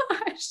my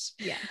gosh.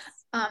 Yes.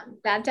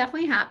 That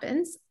definitely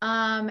happens.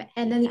 And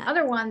then the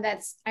other one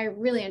that's I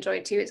really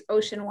enjoyed too is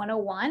Ocean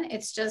 101.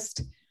 It's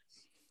just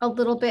a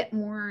little bit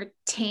more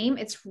tame.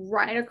 It's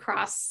right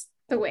across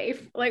the way,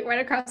 like right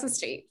across the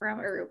street from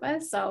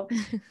Aruba. So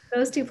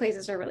those two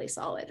places are really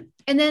solid.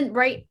 And then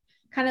right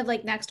kind of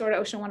like next door to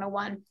Ocean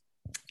 101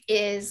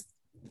 is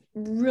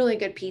really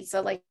good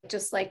pizza. Like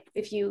just like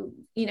if you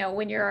know,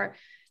 when you're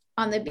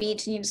on the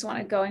beach and you just want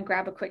to go and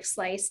grab a quick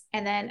slice.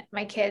 And then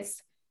my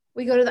kids,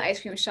 we go to the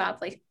ice cream shop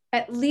like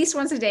at least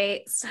once a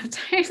day,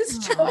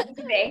 sometimes twice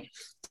a day,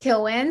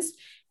 Kilwins.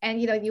 And,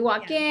 you know, you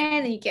walk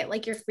in and you get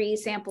like your free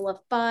sample of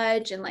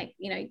fudge and like,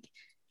 you know,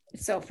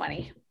 it's so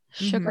funny.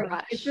 Sugar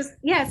rush. It's just,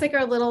 it's like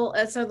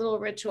it's our little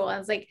ritual.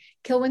 And it's like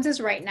Kilwins is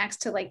right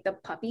next to like the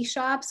puppy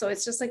shop. So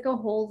it's just like a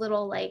whole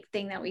little like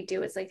thing that we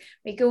do. It's like,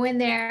 we go in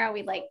there,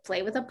 we like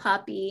play with the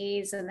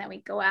puppies, and then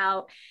we go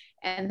out,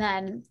 and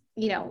then,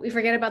 you know, we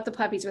forget about the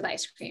puppies with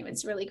ice cream.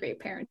 It's really great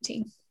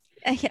parenting.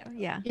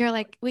 Yeah. You're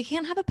like, we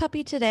can't have a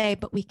puppy today,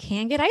 but we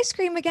can get ice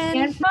cream again.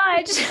 And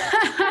fudge.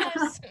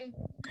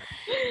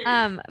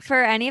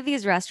 For any of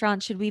these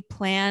restaurants, should we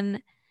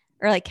plan,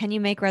 or like, can you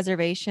make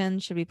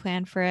reservations? Should we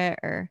plan for it,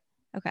 or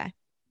okay?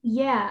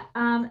 Yeah.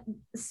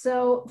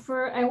 So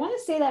I want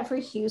to say that for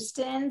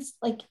Houston's,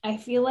 like, I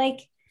feel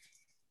like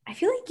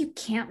you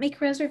can't make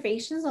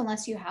reservations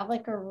unless you have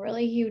like a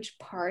really huge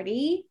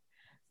party.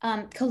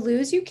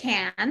 Calouse, you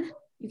can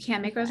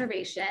make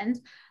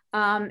reservations.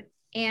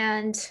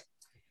 And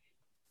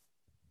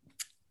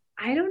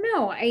I don't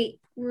know. I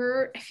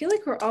feel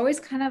like we're always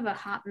kind of a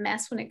hot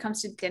mess when it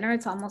comes to dinner.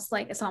 It's almost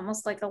like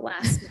a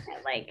last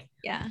minute, like,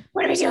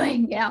 what are we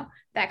doing? You know,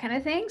 that kind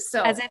of thing.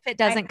 So as if it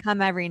doesn't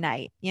come every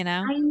night, you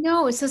know? I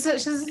know. So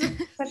such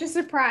a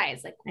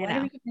surprise. Like, what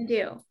are we gonna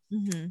do?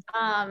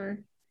 Mm-hmm.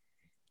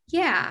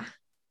 Yeah.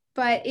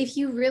 But if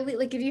you really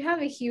like, if you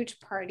have a huge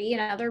party,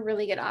 another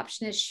really good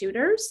option is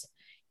Shooters.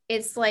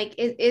 It's like,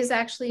 it is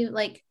actually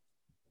like,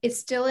 it's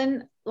still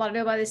in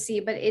Lauderdale by the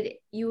Sea, but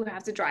you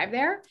have to drive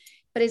there.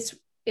 But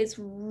it's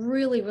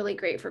really, really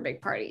great for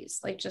big parties.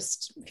 Like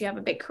just if you have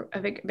a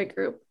big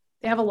group,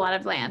 they have a lot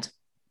of land.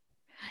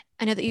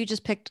 I know that you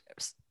just picked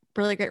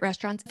really great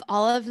restaurants. If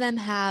all of them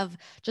have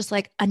just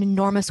like an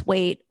enormous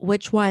wait,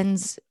 which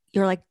ones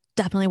you're like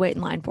definitely wait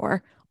in line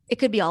for? It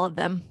could be all of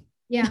them.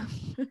 Yeah.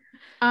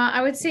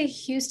 I would say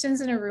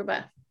Houston's and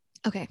Aruba.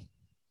 Okay.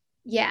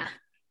 Yeah.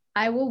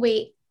 I will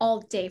wait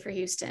all day for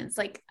Houston's.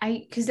 Like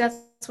because that's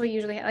what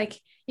usually,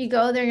 like, you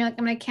go there, you're like,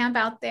 I'm going to camp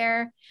out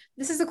there.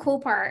 This is the cool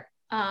part,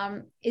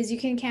 is you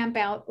can camp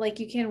out, like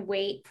you can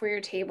wait for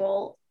your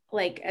table,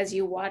 like as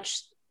you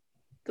watch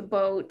the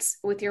boats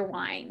with your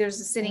wine. There's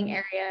a sitting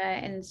area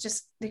and it's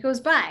just, it goes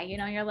by, you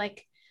know, you're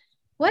like,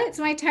 what? It's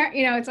my turn.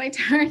 You know, it's my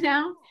turn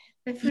now.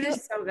 The food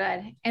is so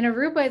good. And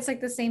Aruba, it's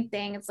like the same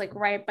thing. It's like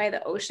right by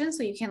the ocean.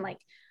 So you can like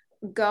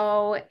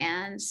go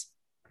and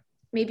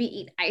maybe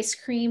eat ice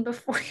cream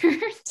before your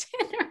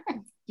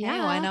dinner.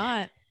 Yeah, why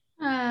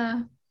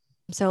not?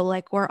 So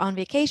like we're on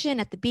vacation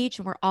at the beach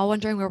and we're all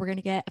wondering where we're going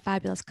to get a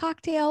fabulous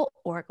cocktail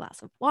or a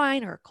glass of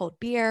wine or a cold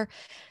beer.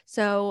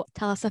 So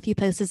tell us a few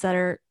places that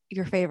are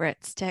your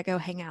favorites to go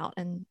hang out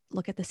and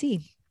look at the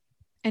sea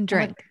and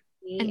drink.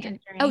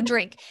 Oh,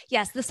 drink.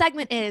 Yes. The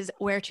segment is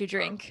where to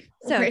drink.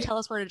 So tell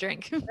us where to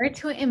drink. Where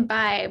to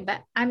imbibe.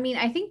 I mean,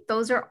 I think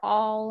those are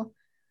all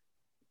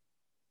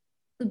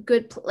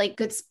good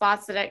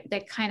spots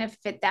that kind of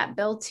fit that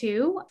bill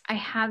too. I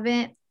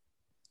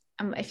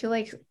feel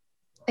like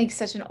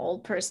such an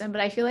old person,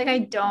 but I feel like I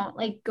don't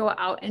like go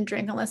out and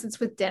drink unless it's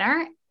with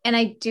dinner. And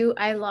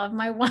I love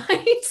my wine.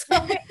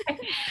 So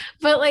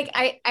but like,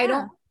 I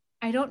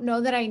don't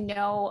know that I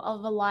know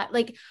of a lot,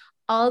 like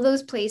all of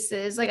those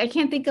places. Like I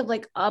can't think of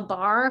like a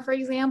bar, for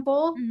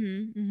example.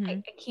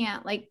 I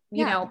can't like,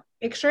 you know,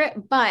 picture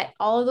it, but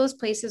all of those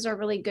places are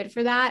really good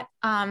for that.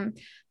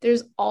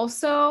 There's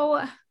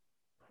also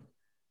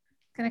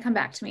going to come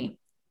back to me.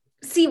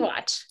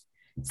 Sea-Watch.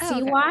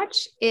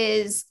 Sea-Watch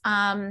is,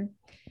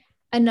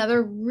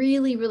 another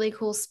really, really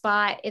cool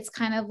spot. It's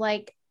kind of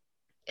like,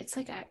 it's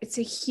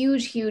a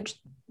huge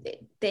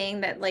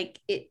thing that like,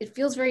 it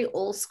feels very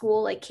old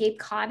school, like Cape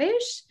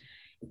Cod-ish.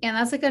 And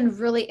that's like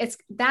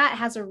that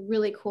has a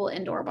really cool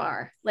indoor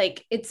bar.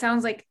 Like, it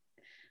sounds like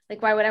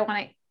why would I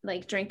want to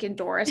like drink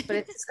indoors, but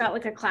it's got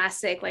like a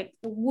classic, like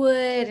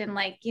wood and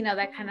like, you know,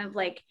 that kind of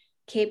like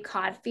Cape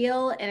Cod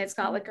feel. And it's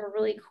got like a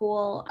really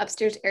cool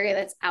upstairs area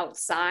that's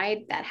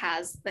outside that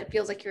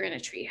feels like you're in a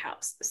tree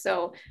house.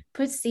 So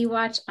put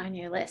Sea-Watch on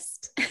your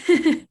list.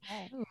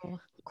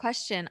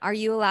 Question. Are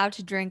you allowed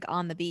to drink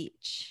on the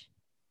beach?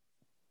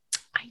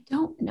 I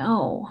don't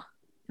know.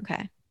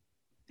 Okay.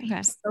 Okay.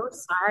 I'm so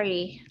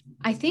sorry.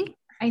 I think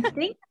I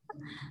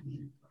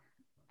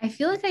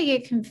feel like I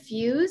get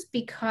confused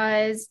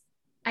because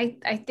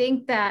I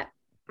think that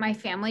my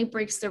family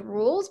breaks the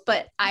rules,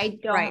 but I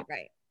don't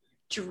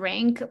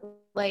drink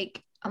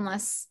like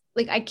unless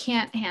like I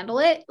can't handle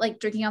it, like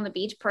drinking on the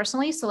beach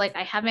personally. So like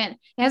it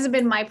hasn't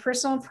been my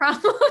personal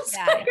problem.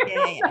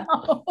 Yeah.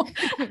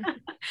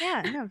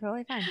 Yeah, no,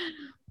 totally fine.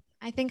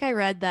 I think I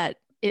read that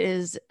it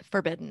is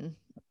forbidden.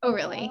 Oh,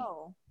 really?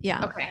 Oh.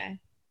 Yeah. Okay.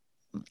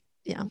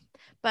 Yeah.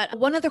 But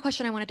one other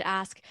question I wanted to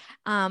ask,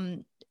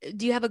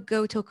 do you have a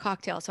go-to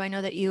cocktail? So I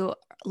know that you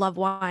love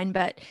wine,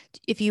 but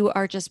if you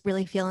are just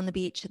really feeling the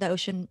beach, the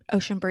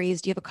ocean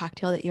breeze, do you have a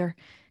cocktail that you're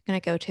going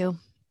to go to?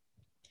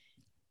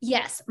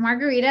 Yes.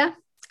 Margarita.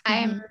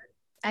 Mm-hmm.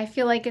 I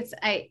feel like it's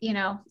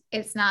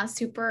not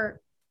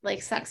super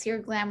like sexy or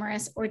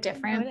glamorous or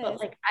different, but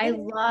like I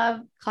love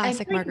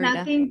classic margarita. Like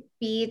nothing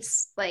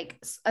beats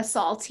like a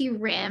salty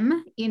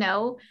rim,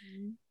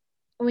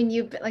 when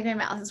you like my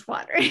mouth is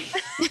watering.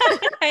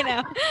 I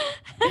know.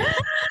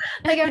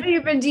 Like after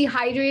you've been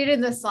dehydrated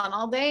in the sun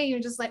all day, you're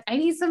just like, I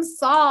need some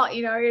salt,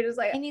 you're just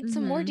like, I need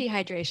some more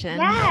dehydration.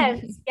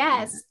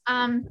 Yes.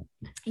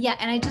 Yeah.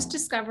 And I just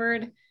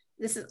discovered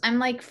I'm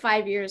like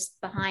 5 years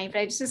behind, but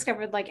I just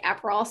discovered like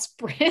Aperol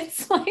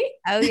Spritz. Like,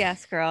 oh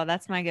yes, girl.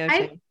 That's my go-to.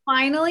 I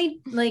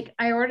finally, like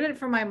I ordered it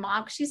for my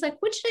mom. She's like,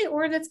 what should I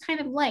order that's kind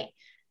of light?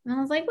 And I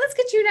was like, let's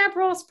get you an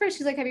Aperol Spritz.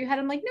 She's like, have you had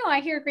it? I'm like, no,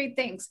 I hear great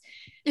things.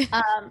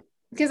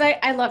 Because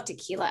I love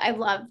tequila. I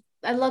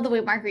love the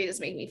way margaritas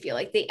make me feel.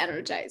 Like they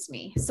energize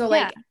me. So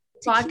like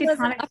vodka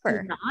tonics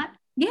not.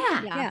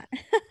 Yeah.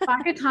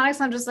 Vodka tonics,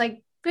 I'm just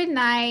like, good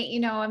night.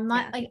 I'm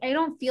not like, I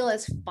don't feel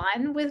as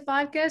fun with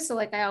vodka. So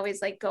like, I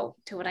always like go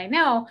to what I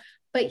know,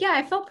 but yeah,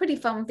 I felt pretty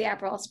fun with the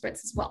Aperol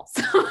Spritz as well.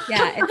 So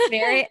yeah,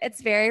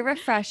 it's very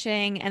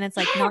refreshing and it's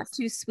like not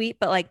too sweet,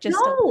 but like just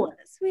a little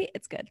bit sweet.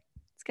 It's good.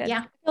 It's good.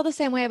 Yeah. I feel the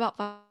same way about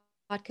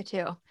vodka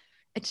too.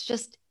 It's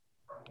just,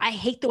 I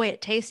hate the way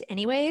it tastes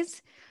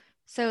anyways.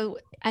 So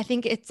I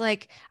think it's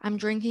like, I'm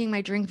drinking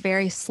my drink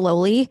very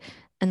slowly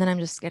and then I'm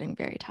just getting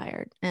very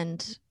tired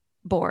and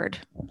bored.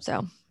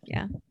 So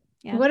yeah.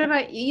 What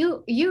about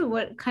you?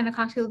 What kind of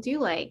cocktail do you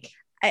like?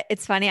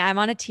 It's funny. I'm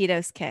on a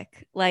Tito's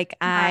kick. Like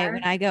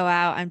when I go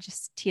out, I'm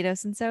just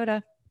Tito's and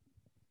soda.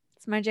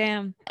 It's my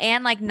jam.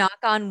 And like knock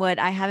on wood,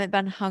 I haven't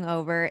been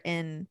hungover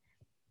in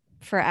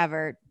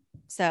forever.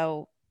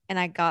 So, and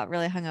I got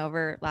really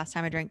hungover last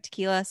time I drank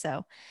tequila.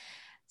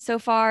 So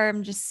far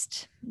I'm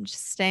just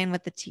staying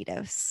with the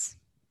Tito's,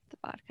 the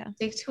vodka.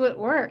 Stick to it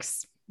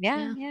works.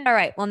 Yeah. All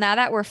right. Well, now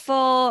that we're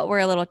full, we're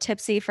a little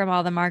tipsy from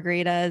all the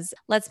margaritas.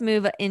 Let's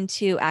move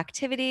into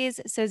activities.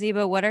 So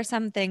Ziba, what are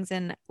some things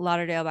in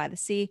Lauderdale by the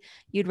Sea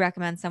you'd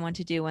recommend someone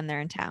to do when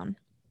they're in town?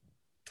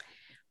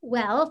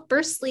 Well,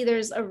 firstly,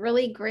 there's a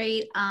really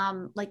great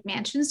like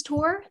mansions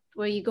tour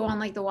where you go on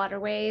like the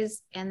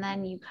waterways and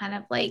then you kind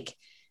of like,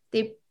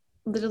 they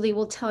literally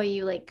will tell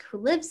you like who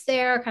lives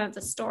there, kind of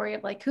the story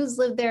of like who's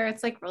lived there.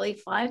 It's like really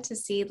fun to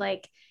see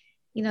like,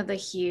 the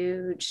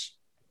huge,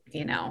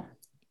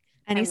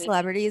 Any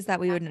celebrities that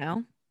we would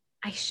know?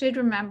 I should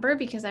remember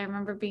because I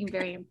remember being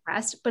very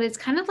impressed, but it's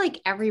kind of like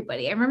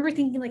everybody. I remember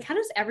thinking like, how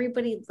does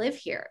everybody live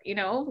here?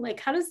 Like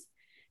how does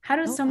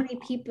so many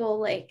people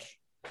like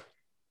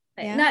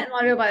not in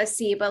Lauderdale by the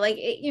Sea, but like,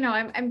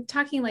 I'm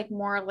talking like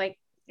more like,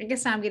 I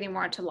guess now I'm getting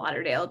more into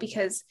Lauderdale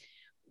because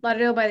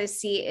Lauderdale by the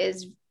Sea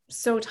is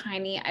so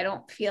tiny. I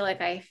don't feel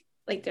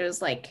like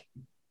there's like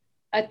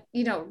a,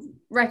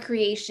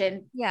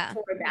 recreation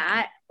for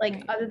that.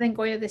 Like other than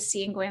going to the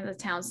sea and going to the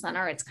town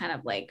center, it's kind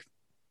of like,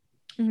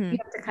 you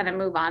have to kind of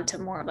move on to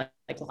more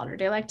like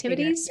Lauderdale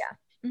activities.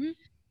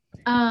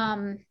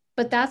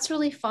 But that's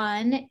really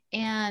fun.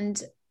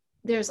 And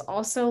there's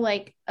also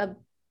like a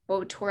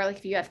boat tour. Like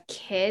if you have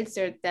kids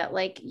or that,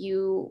 like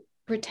you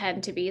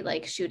pretend to be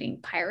like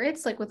shooting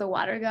pirates, like with a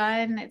water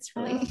gun. It's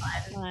really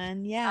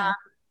fun. Yeah.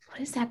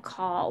 What is that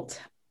called?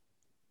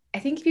 I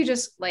think if you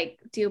just like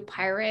do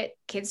pirate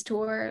kids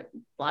tour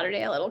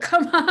Lauderdale, it'll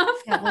come up.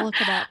 Yeah, we'll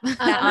look it up.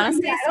 That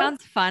honestly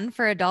sounds fun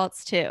for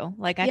adults too.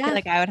 Like I feel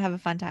like I would have a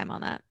fun time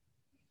on that.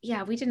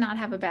 Yeah, we did not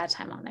have a bad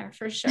time on there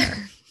for sure.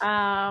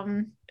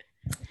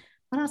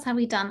 What else have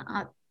we done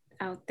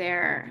out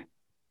there?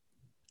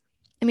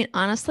 I mean,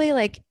 honestly,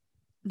 like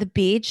the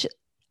beach,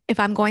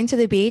 if I'm going to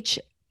the beach,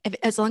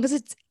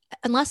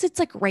 unless it's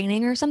like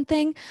raining or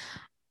something,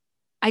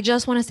 I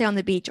just want to stay on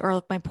the beach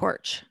or my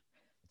porch.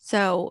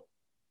 So,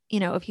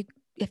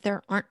 if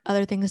there aren't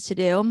other things to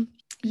do,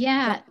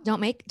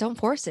 don't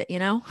force it,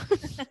 The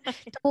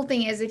whole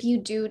thing is if you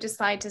do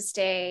decide to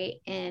stay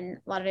in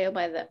Lauderdale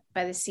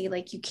by the Sea,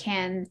 like you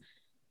can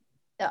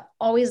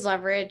always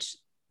leverage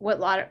what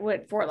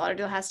Fort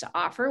Lauderdale has to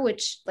offer,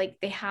 which like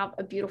they have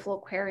a beautiful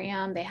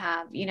aquarium. They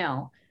have,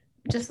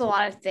 just a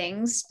lot of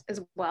things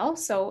as well.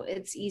 So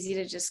it's easy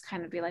to just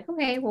kind of be like,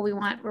 okay, well,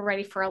 we're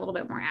ready for a little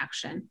bit more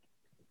action.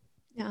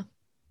 Yeah.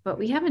 But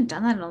we haven't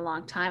done that in a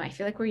long time. I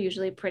feel like we're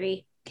usually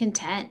pretty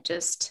content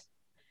just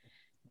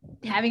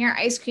having our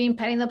ice cream,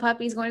 petting the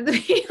puppies, going to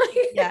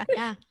the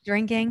yeah,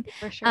 drinking.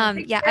 For sure.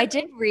 I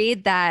did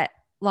read that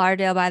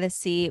Lauderdale by the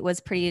Sea was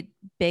pretty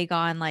big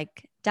on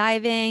like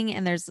diving,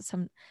 and there's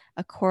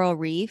a coral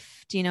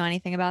reef. Do you know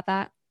anything about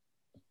that?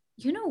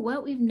 You know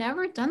what? We've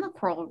never done the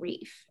coral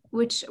reef,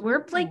 which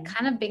we're like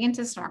kind of big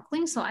into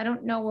snorkeling. So I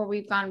don't know where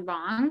we've gone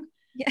wrong.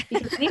 Yeah.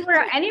 Because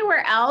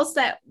anywhere else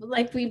that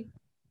like we've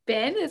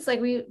been, it's like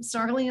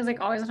snorkeling is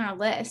like always on our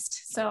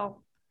list.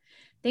 So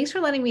thanks for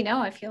letting me know.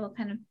 I feel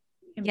kind of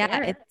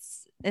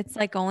embarrassed. Yeah, it's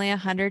like only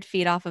 100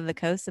 feet off of the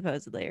coast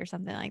supposedly, or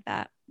something like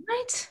that.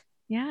 Right.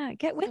 Yeah,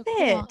 get with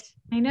it. Cool.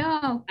 I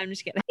know. I'm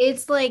just kidding.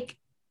 It's like,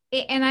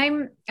 and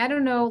I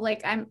don't know,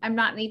 like I'm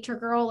not nature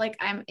girl, like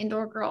I'm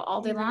indoor girl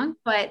all day long,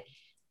 but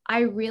I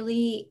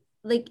really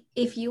like,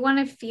 if you want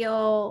to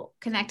feel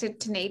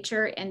connected to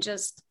nature and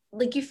just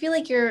like, you feel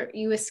like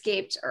you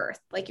escaped Earth,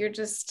 like you're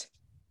just,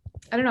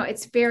 I don't know,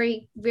 it's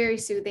very, very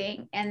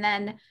soothing. And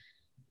then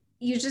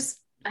you just,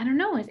 I don't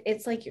know,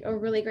 it's like a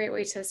really great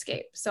way to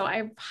escape. So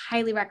I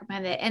highly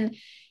recommend it. And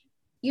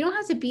you don't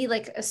have to be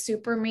like a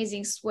super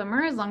amazing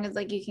swimmer, as long as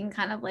like you can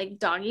kind of like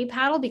doggy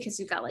paddle, because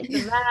you've got like the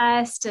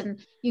vest and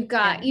you've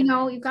got,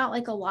 you've got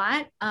like a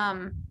lot.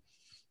 I'm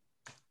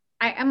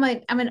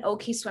an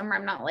okay swimmer.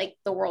 I'm not like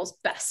the world's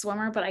best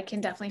swimmer, but I can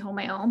definitely hold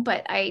my own.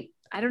 But I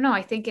don't know.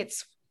 I think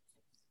it's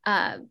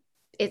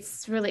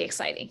really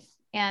exciting,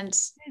 and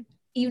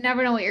you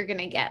never know what you're going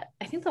to get.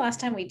 I think the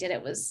last time we did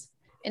it was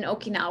in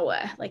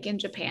Okinawa, like in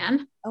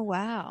Japan. Oh,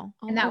 wow.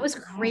 And that was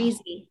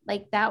crazy.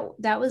 Like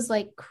that was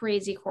like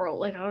crazy coral.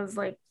 Like I was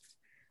like,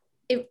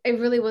 it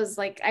really was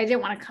like, I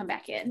didn't want to come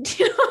back in.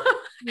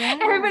 Yeah.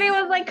 Everybody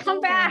was like,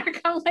 come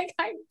back. I'm like,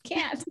 I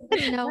can't.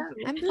 No,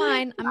 I'm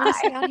fine. I'm going to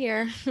stay out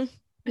here.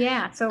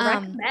 Yeah. So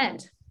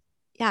recommend.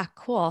 Yeah.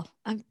 Cool.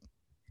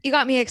 You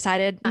got me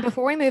excited.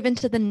 Before we move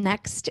into the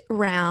next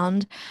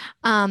round,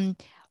 do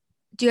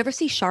you ever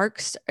see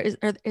sharks?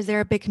 Is there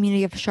a big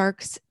community of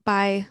sharks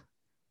by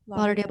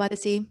Lauderdale by the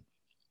Sea?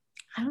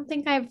 I don't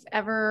think I've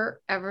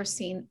ever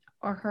seen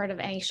or heard of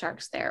any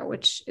sharks there,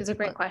 which is a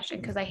great question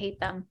because I hate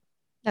them.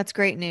 That's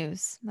great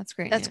news. That's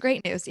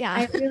great news. Yeah.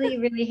 I really,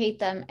 really hate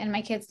them. And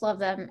my kids love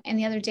them. And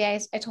the other day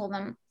I told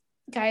them,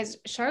 guys,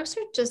 sharks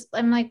are just,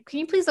 I'm like, can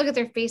you please look at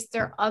their face?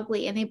 They're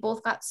ugly. And they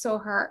both got so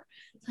hurt.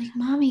 Like,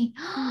 mommy,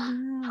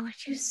 how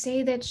could you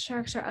say that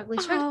sharks are ugly?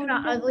 Sharks are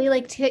not ugly.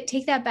 Like,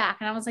 take that back.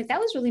 And I was like, that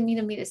was really mean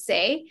of me to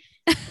say.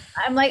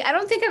 I'm like, I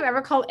don't think I've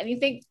ever called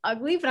anything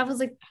ugly, but I was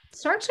like,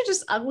 sharks are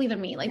just ugly to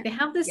me. Like they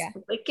have this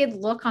wicked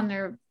look on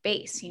their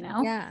face,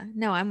 Yeah.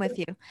 No, I'm with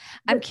you.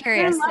 I'm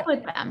curious. I'm in love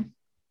with them.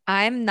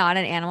 I'm not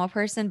an animal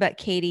person, but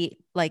Katie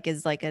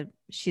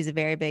she's a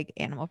very big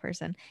animal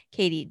person.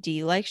 Katie, do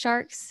you like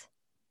sharks?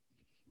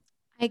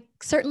 I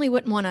certainly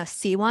wouldn't want to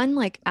see one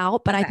like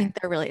out, but I think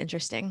they're really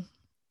interesting.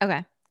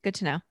 Okay. Good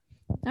to know.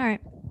 All right.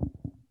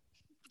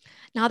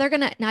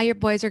 Now your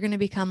boys are going to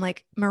become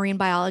like marine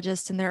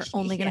biologists, and they're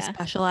only going to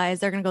specialize.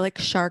 They're going to go like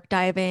shark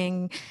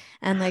diving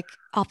and like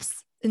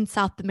off in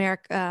South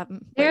America.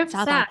 They're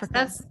South Africa.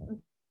 That's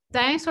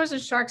dinosaurs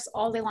and sharks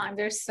all day long.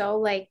 They're so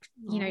like,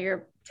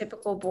 your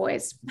typical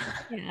boys.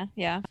 Yeah.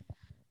 Yeah.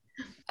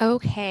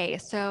 Okay.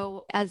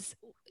 So as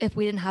if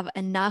we didn't have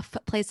enough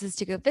places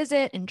to go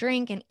visit and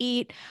drink and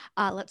eat,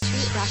 let's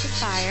shoot rapid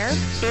fire.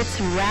 It's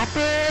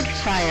rapid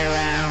fire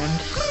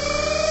round.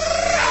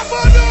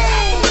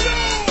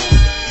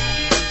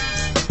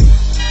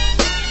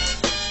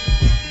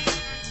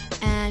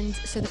 And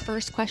so the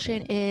first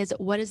question is,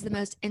 what is the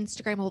most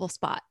Instagrammable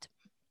spot?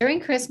 During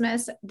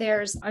Christmas,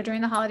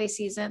 during the holiday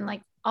season,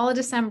 like all of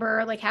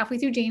December, like halfway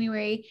through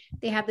January,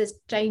 they have this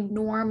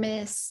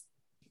ginormous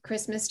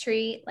Christmas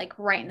tree, like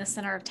right in the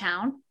center of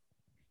town.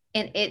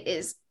 And it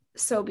is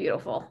so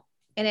beautiful.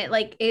 And it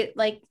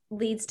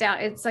leads down.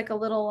 It's like a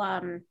little,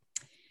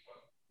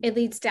 it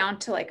leads down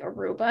to like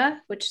Aruba,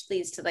 which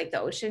leads to like the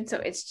ocean. So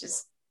it's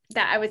just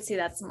that I would say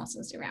that's the most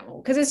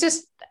Instagrammable because it's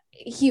just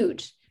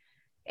huge.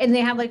 And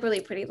they have like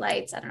really pretty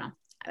lights. I don't know.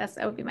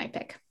 That would be my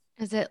pick.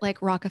 Is it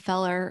like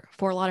Rockefeller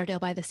for Lauderdale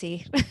by the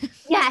Sea?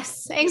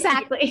 Yes,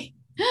 exactly.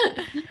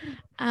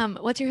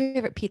 What's your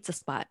favorite pizza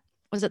spot?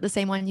 Was it the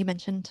same one you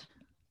mentioned?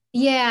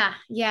 Yeah.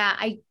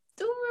 I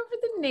don't remember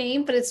the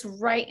name, but it's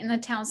right in the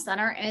town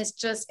center. And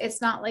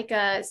it's not like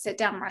a sit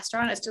down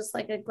restaurant. It's just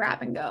like a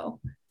grab and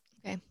go.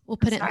 Okay. We'll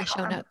put it in the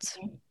show notes.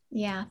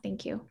 Yeah.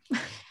 Thank you.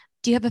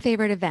 Do you have a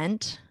favorite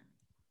event?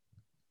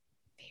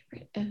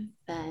 Favorite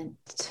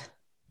event?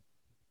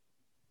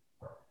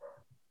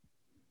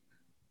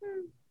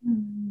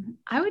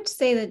 I would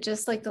say that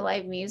just like the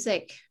live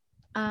music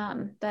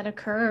that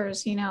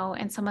occurs,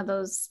 and some of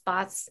those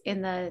spots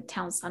in the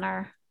town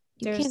center.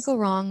 You can't go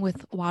wrong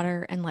with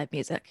water and live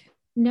music.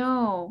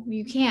 No,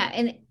 you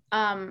can't.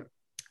 And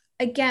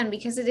again,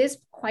 because it is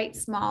quite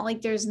small,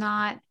 like there's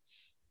not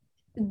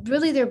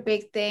really their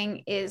big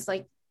thing is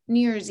like New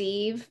Year's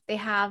Eve. They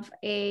have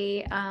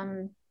quite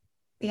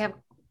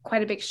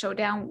a big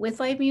showdown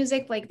with live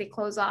music. Like they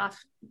close off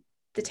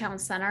the town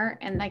center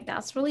and like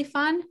that's really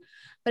fun.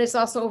 But it's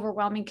also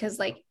overwhelming because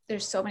like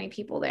there's so many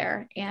people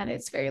there and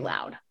it's very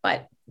loud.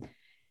 But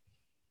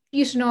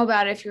you should know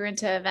about it if you're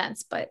into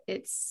events. But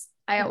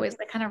I always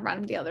like kind of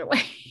run the other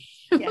way.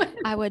 Yeah,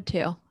 I would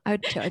too. I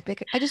would too.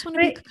 I just want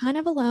to be kind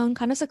of alone,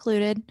 kind of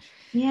secluded.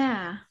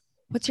 Yeah.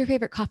 What's your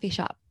favorite coffee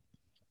shop?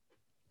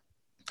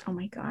 Oh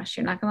my gosh,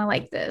 you're not going to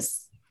like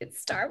this.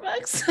 It's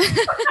Starbucks.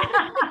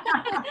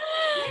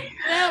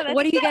 No,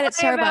 what do you get at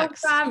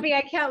Starbucks? Coffee,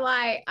 I can't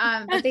lie.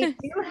 But they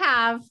do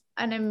have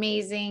an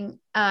amazing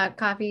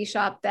coffee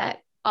shop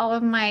that all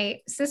of my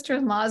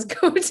sister-in-laws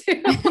go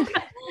to.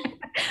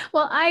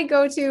 Well, I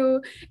go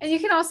to, and you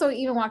can also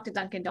even walk to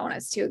Dunkin'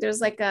 Donuts too. There's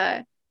like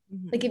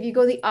like if you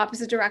go the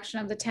opposite direction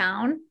of the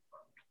town,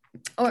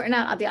 or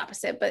not the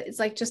opposite, but it's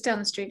like just down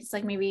the street. It's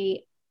like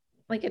maybe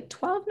like a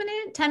 12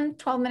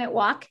 minute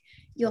walk.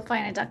 You'll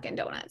find a Dunkin'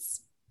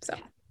 Donuts. So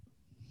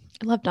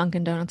I love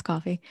Dunkin' Donuts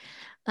coffee.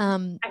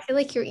 I feel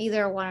like you're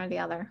either one or the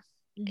other.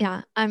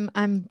 Yeah,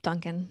 I'm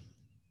Dunkin'.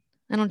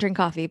 I don't drink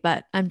coffee,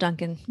 but I'm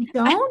Dunkin'. You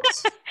don't?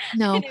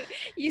 No.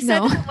 You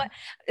said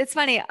it's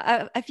funny.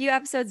 A few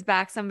episodes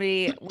back,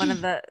 one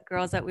of the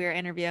girls that we were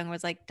interviewing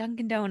was like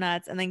Dunkin'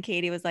 Donuts. And then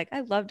Katie was like, I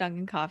love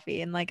Dunkin'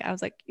 coffee. And like, I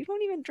was like, you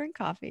don't even drink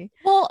coffee.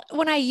 Well,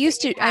 when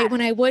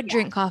I would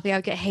drink coffee, I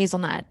would get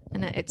hazelnut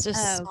and it's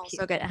just smells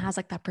so good. It has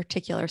like that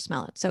particular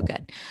smell. It's so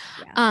good.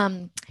 Yeah.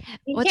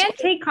 You can't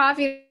take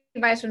coffee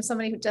advice from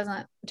somebody who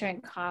doesn't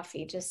drink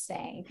coffee. Just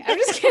saying. I'm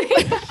just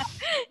kidding.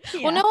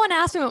 Yeah. Well, no one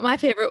asked me what my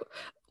favorite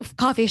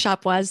coffee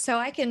shop was, so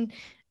I can.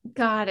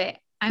 Got it.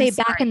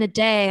 Back in the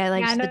day, I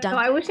liked the Dunkin'.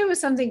 I wish it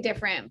was something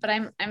different, but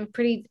I'm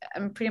pretty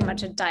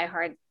much a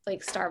diehard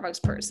like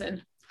Starbucks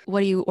person.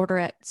 What do you order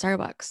at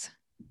Starbucks?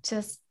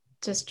 Just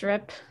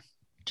drip.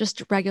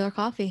 Just regular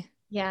coffee.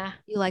 Yeah.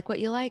 You like what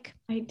you like?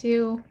 I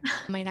do.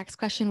 My next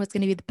question was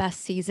going to be the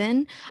best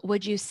season.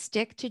 Would you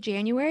stick to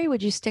January?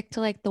 Would you stick to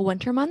like the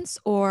winter months,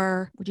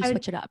 or would you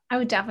switch it up? I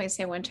would definitely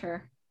say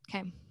winter.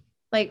 Okay.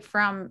 Like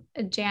from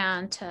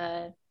Jan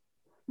to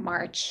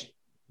March.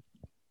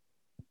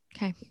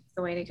 Okay.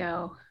 The way to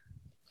go.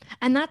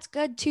 And that's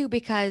good too,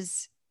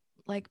 because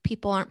like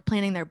people aren't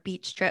planning their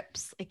beach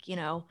trips. Like,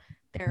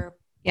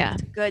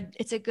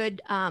 it's a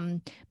good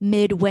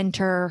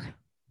midwinter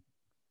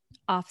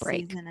off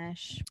break.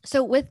 Season-ish.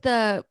 So with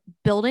the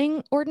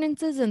building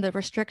ordinances and the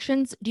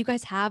restrictions, do you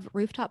guys have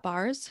rooftop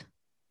bars?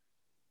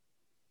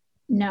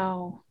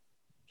 No.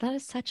 That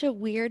is such a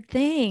weird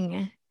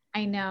thing.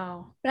 I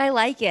know. But I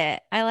like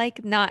it. I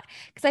like not,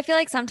 because I feel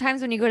like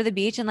sometimes when you go to the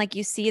beach and like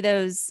you see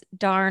those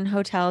darn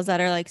hotels that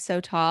are like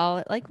so tall,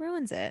 it like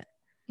ruins it.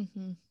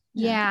 Mm-hmm.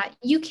 Yeah.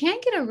 You can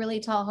get a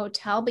really tall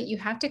hotel, but you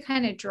have to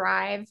kind of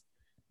drive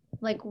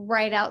like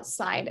right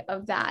outside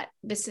of that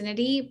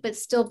vicinity, but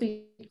still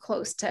be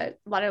close to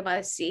Lauderdale by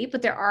the Sea.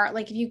 But there are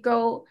like, if you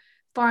go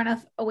far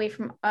enough away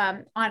from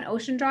on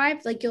Ocean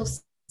Drive, like you'll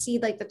see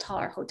like the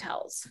taller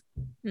hotels.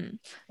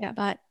 Yeah.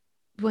 But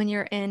when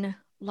you're in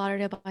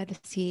Lauderdale by the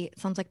Sea, it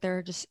sounds like there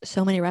are just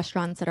so many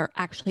restaurants that are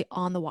actually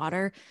on the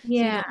water.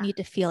 Yeah. So you don't need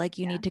to feel like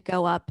you need to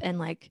go up and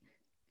like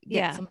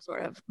get some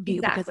sort of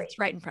view because it's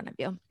right in front of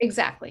you.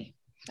 Exactly.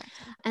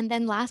 And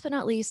then last but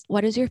not least,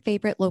 what is your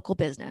favorite local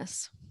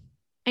business?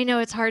 I know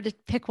it's hard to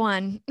pick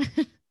one.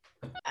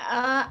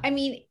 I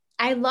mean,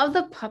 I love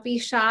the puppy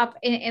shop,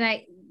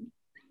 and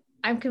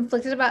I'm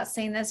conflicted about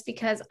saying this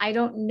because I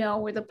don't know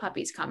where the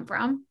puppies come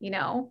from, I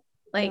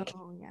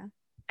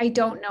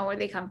don't know where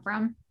they come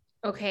from.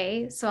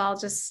 Okay. So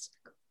it's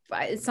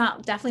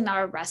definitely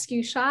not a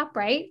rescue shop.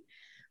 Right.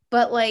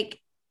 But like,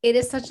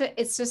 it's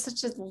just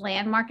such a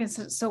landmark and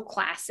so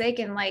classic.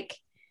 And like,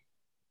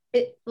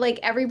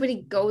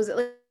 everybody goes,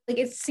 like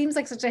it seems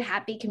like such a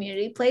happy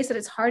community place that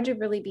it's hard to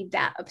really be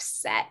that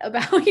upset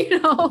about,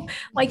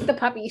 like the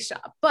puppy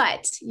shop,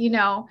 but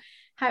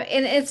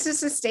and it's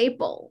just a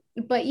staple.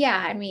 But yeah,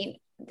 I mean,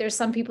 there's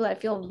some people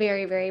that feel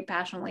very, very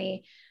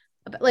passionately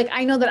about, like,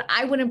 I know that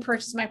I wouldn't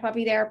purchase my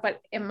puppy there,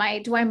 but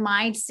do I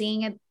mind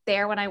seeing it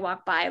there when I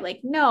walk by?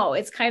 Like, no,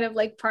 it's kind of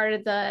like part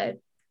of the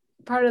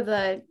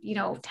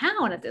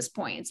town at this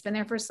point. It's been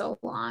there for so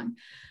long.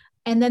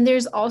 And then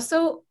there's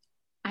also,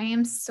 I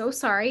am so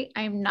sorry,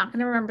 I'm not going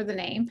to remember the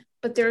name,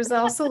 but there's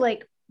also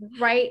like,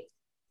 this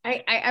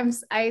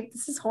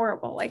is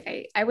horrible.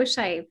 Like, I wish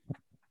I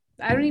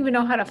don't even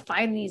know how to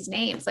find these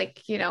names,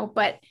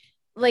 but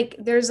like,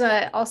 there's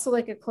also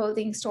like a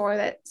clothing store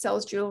that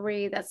sells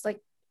jewelry. That's like,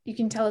 you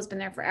can tell it's been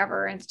there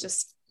forever. And it's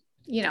just,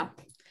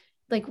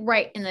 like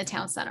right in the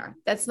town center.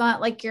 That's not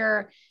like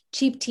your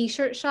cheap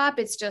t-shirt shop.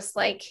 It's just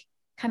like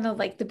kind of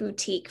like the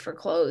boutique for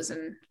clothes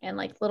and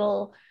like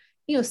little,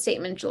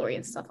 statement jewelry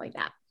and stuff like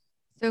that.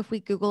 So if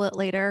we Google it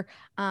later,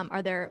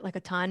 are there like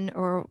a ton,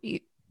 or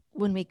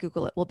when we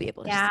Google it, we'll be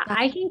able to. Yeah,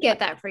 I can get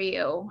that for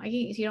you.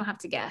 You don't have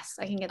to guess.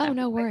 I can get that. Oh,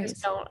 no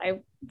worries.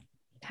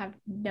 I've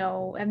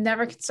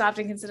never stopped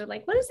and considered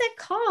like, what is that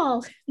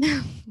called?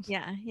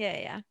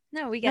 Yeah.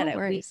 No, we get it.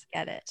 Worries. We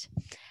get it.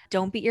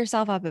 Don't beat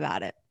yourself up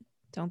about it.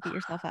 Don't beat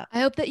yourself up.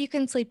 I hope that you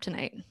can sleep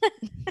tonight.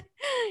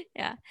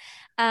 Yeah.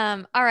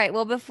 All right.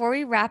 Well, before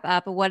we wrap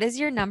up, what is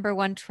your number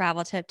one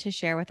travel tip to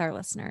share with our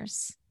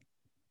listeners?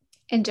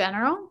 In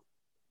general?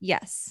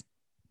 Yes.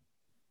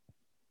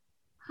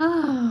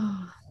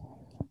 I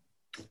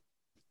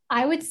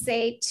would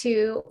say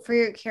for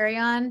your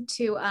carry-on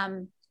to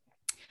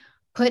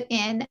put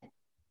in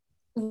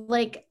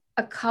like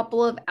a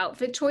couple of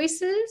outfit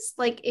choices.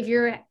 Like if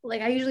you're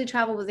like, I usually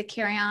travel with a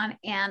carry-on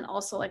and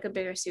also like a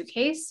bigger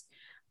suitcase,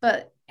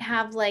 but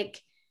have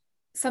like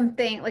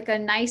something like a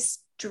nice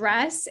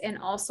dress and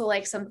also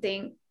like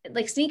something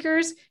like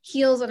sneakers,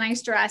 heels, a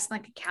nice dress, and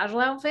like a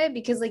casual outfit,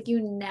 because like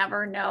you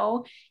never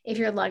know if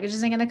your luggage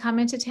isn't going to come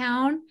into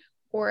town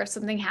or if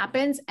something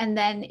happens and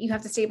then you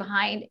have to stay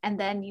behind and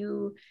then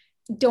you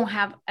don't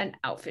have an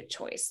outfit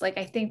choice. Like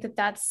I think that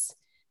that's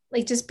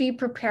like, just be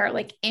prepared,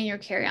 like in your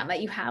carry-on,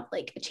 that you have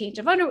like a change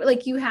of underwear,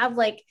 like you have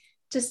like,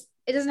 just,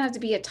 it doesn't have to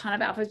be a ton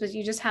of outfits, but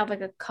you just have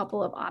like a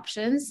couple of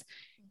options,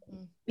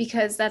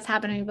 because that's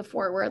happened to me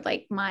before where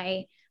like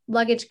my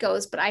luggage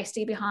goes, but I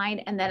stay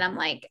behind. And then I'm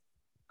like,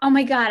 oh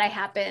my God, I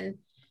happen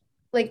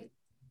like,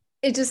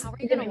 it just, how are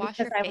you going to wash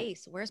your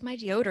face? Where's my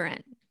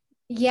deodorant?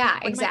 Yeah,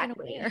 what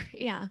exactly.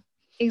 Yeah,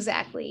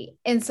 exactly.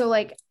 And so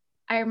like,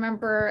 I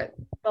remember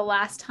the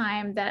last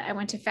time that I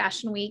went to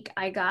Fashion Week,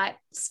 I got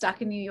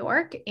stuck in New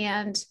York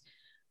and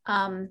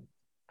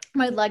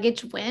my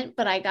luggage went,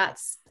 but I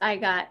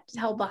got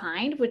held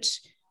behind,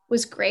 which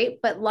was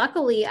great. But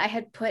luckily I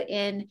had put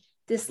in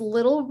this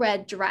little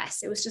red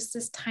dress. It was just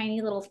this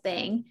tiny little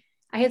thing.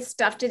 I had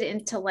stuffed it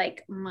into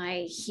like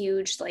my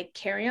huge like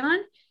carry-on.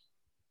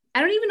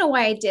 I don't even know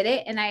why I did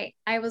it. And I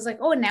was like,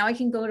 oh, now I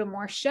can go to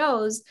more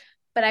shows,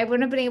 but I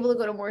wouldn't have been able to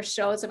go to more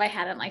shows if I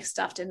hadn't like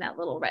stuffed in that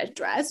little red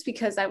dress,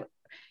 because I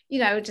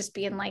would just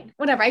be in like,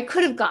 whatever, I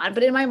could have gone,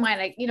 but in my mind,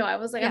 I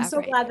was like, I'm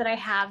so glad that I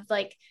have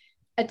like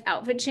an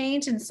outfit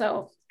change. And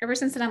so ever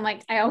since then, I'm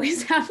like, I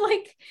always have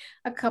like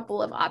a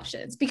couple of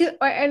options,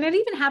 and it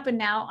even happened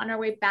now on our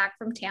way back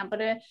from Tampa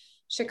to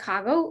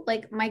Chicago.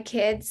 Like my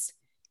kids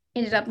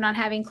ended up not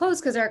having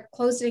clothes because our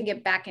clothes didn't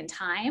get back in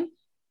time.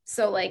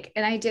 So like,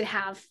 and I did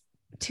have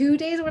 2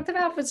 days worth of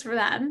outfits for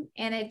them,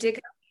 and it did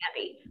come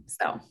handy.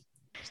 So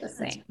just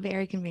saying.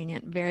 Very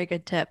convenient. Very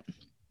good tip.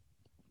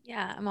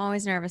 Yeah. I'm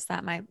always nervous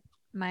that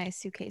my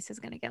suitcase is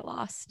going to get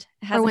lost.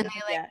 Or when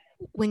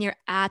when you're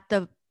at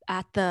the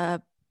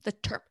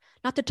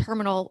not the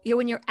terminal,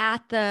 when you're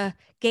at the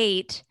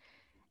gate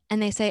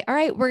and they say, all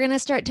right, we're going to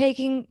start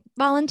taking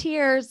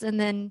volunteers. And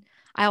then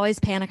I always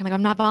panic. I'm like,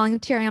 I'm not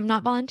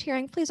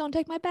volunteering. Please don't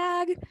take my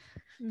bag.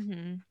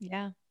 Mm-hmm.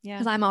 Yeah. Yeah.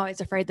 Because I'm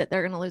always afraid that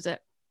they're going to lose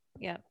it.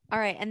 Yeah. All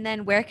right. And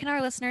then where can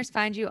our listeners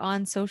find you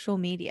on social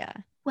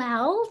media?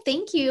 Well,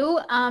 thank you.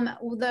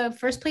 The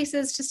first place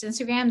is just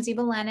Instagram,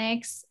 Ziba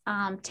Lennox,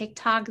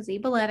 TikTok,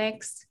 Ziba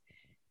Lennox,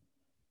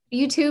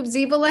 YouTube,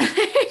 Ziba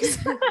Lennox,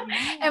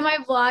 and my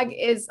blog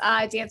is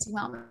Dancing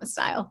Wellness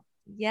Style.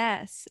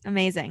 Yes.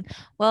 Amazing.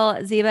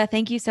 Well, Ziba,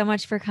 thank you so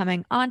much for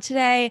coming on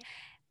today.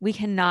 We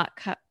cannot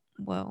cut.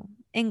 Whoa.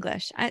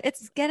 English.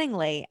 It's getting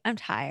late. I'm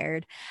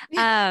tired. Give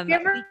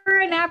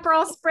her an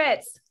Aperol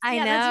spritz. I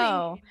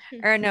know.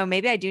 Or no,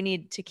 maybe I do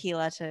need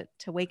tequila to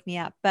wake me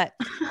up. But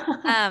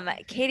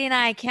Katie and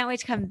I can't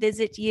wait to come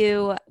visit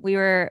you. We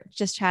were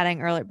just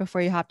chatting earlier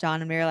before you hopped on,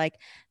 and we were like,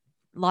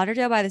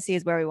 Lauderdale by the Sea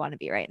is where we want to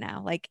be right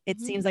now. Like it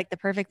seems like the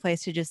perfect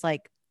place to just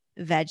like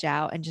veg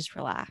out and just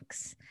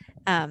relax.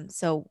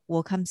 So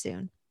we'll come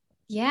soon.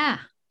 Yeah.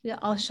 Yeah,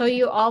 I'll show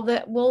you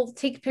we'll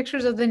take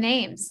pictures of the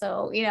names.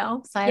 So, yeah.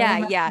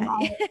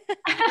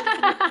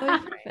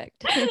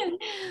 Perfect.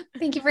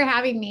 Thank you for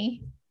having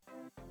me.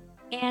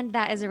 And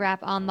that is a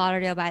wrap on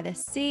Lauderdale by the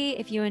Sea.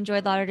 If you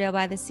enjoyed Lauderdale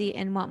by the Sea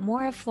and want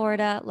more of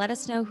Florida, let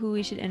us know who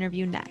we should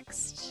interview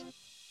next.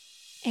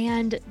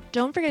 And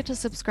don't forget to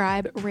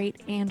subscribe,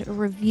 rate, and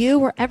review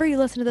wherever you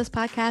listen to this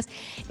podcast.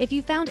 If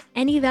you found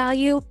any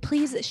value,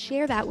 please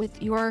share that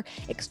with your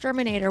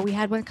exterminator. We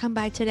had one come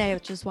by today,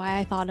 which is why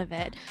I thought of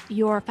it.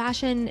 Your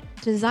fashion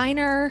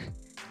designer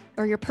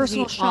or your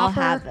personal shopper. All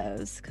have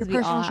those. Your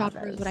personal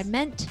shopper is what I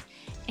meant.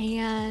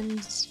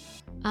 And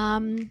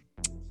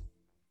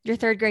your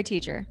third grade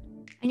teacher.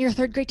 And your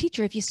third grade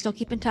teacher, if you still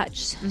keep in touch.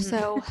 Mm-hmm.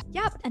 So,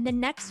 yep. And then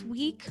next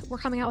week, we're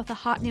coming out with a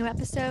hot new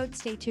episode.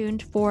 Stay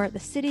tuned for The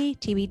City,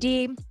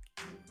 TBD.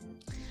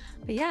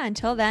 But yeah,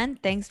 until then,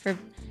 thanks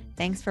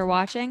for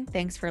watching.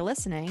 Thanks for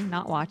listening,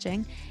 not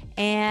watching.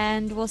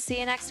 And we'll see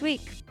you next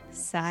week.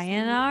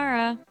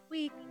 Sayonara.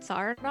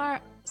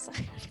 Sayonara.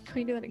 Can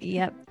we do it again?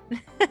 Yep.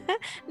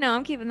 No,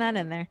 I'm keeping that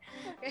in there.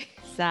 Okay.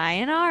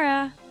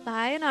 Sayonara.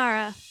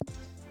 Sayonara.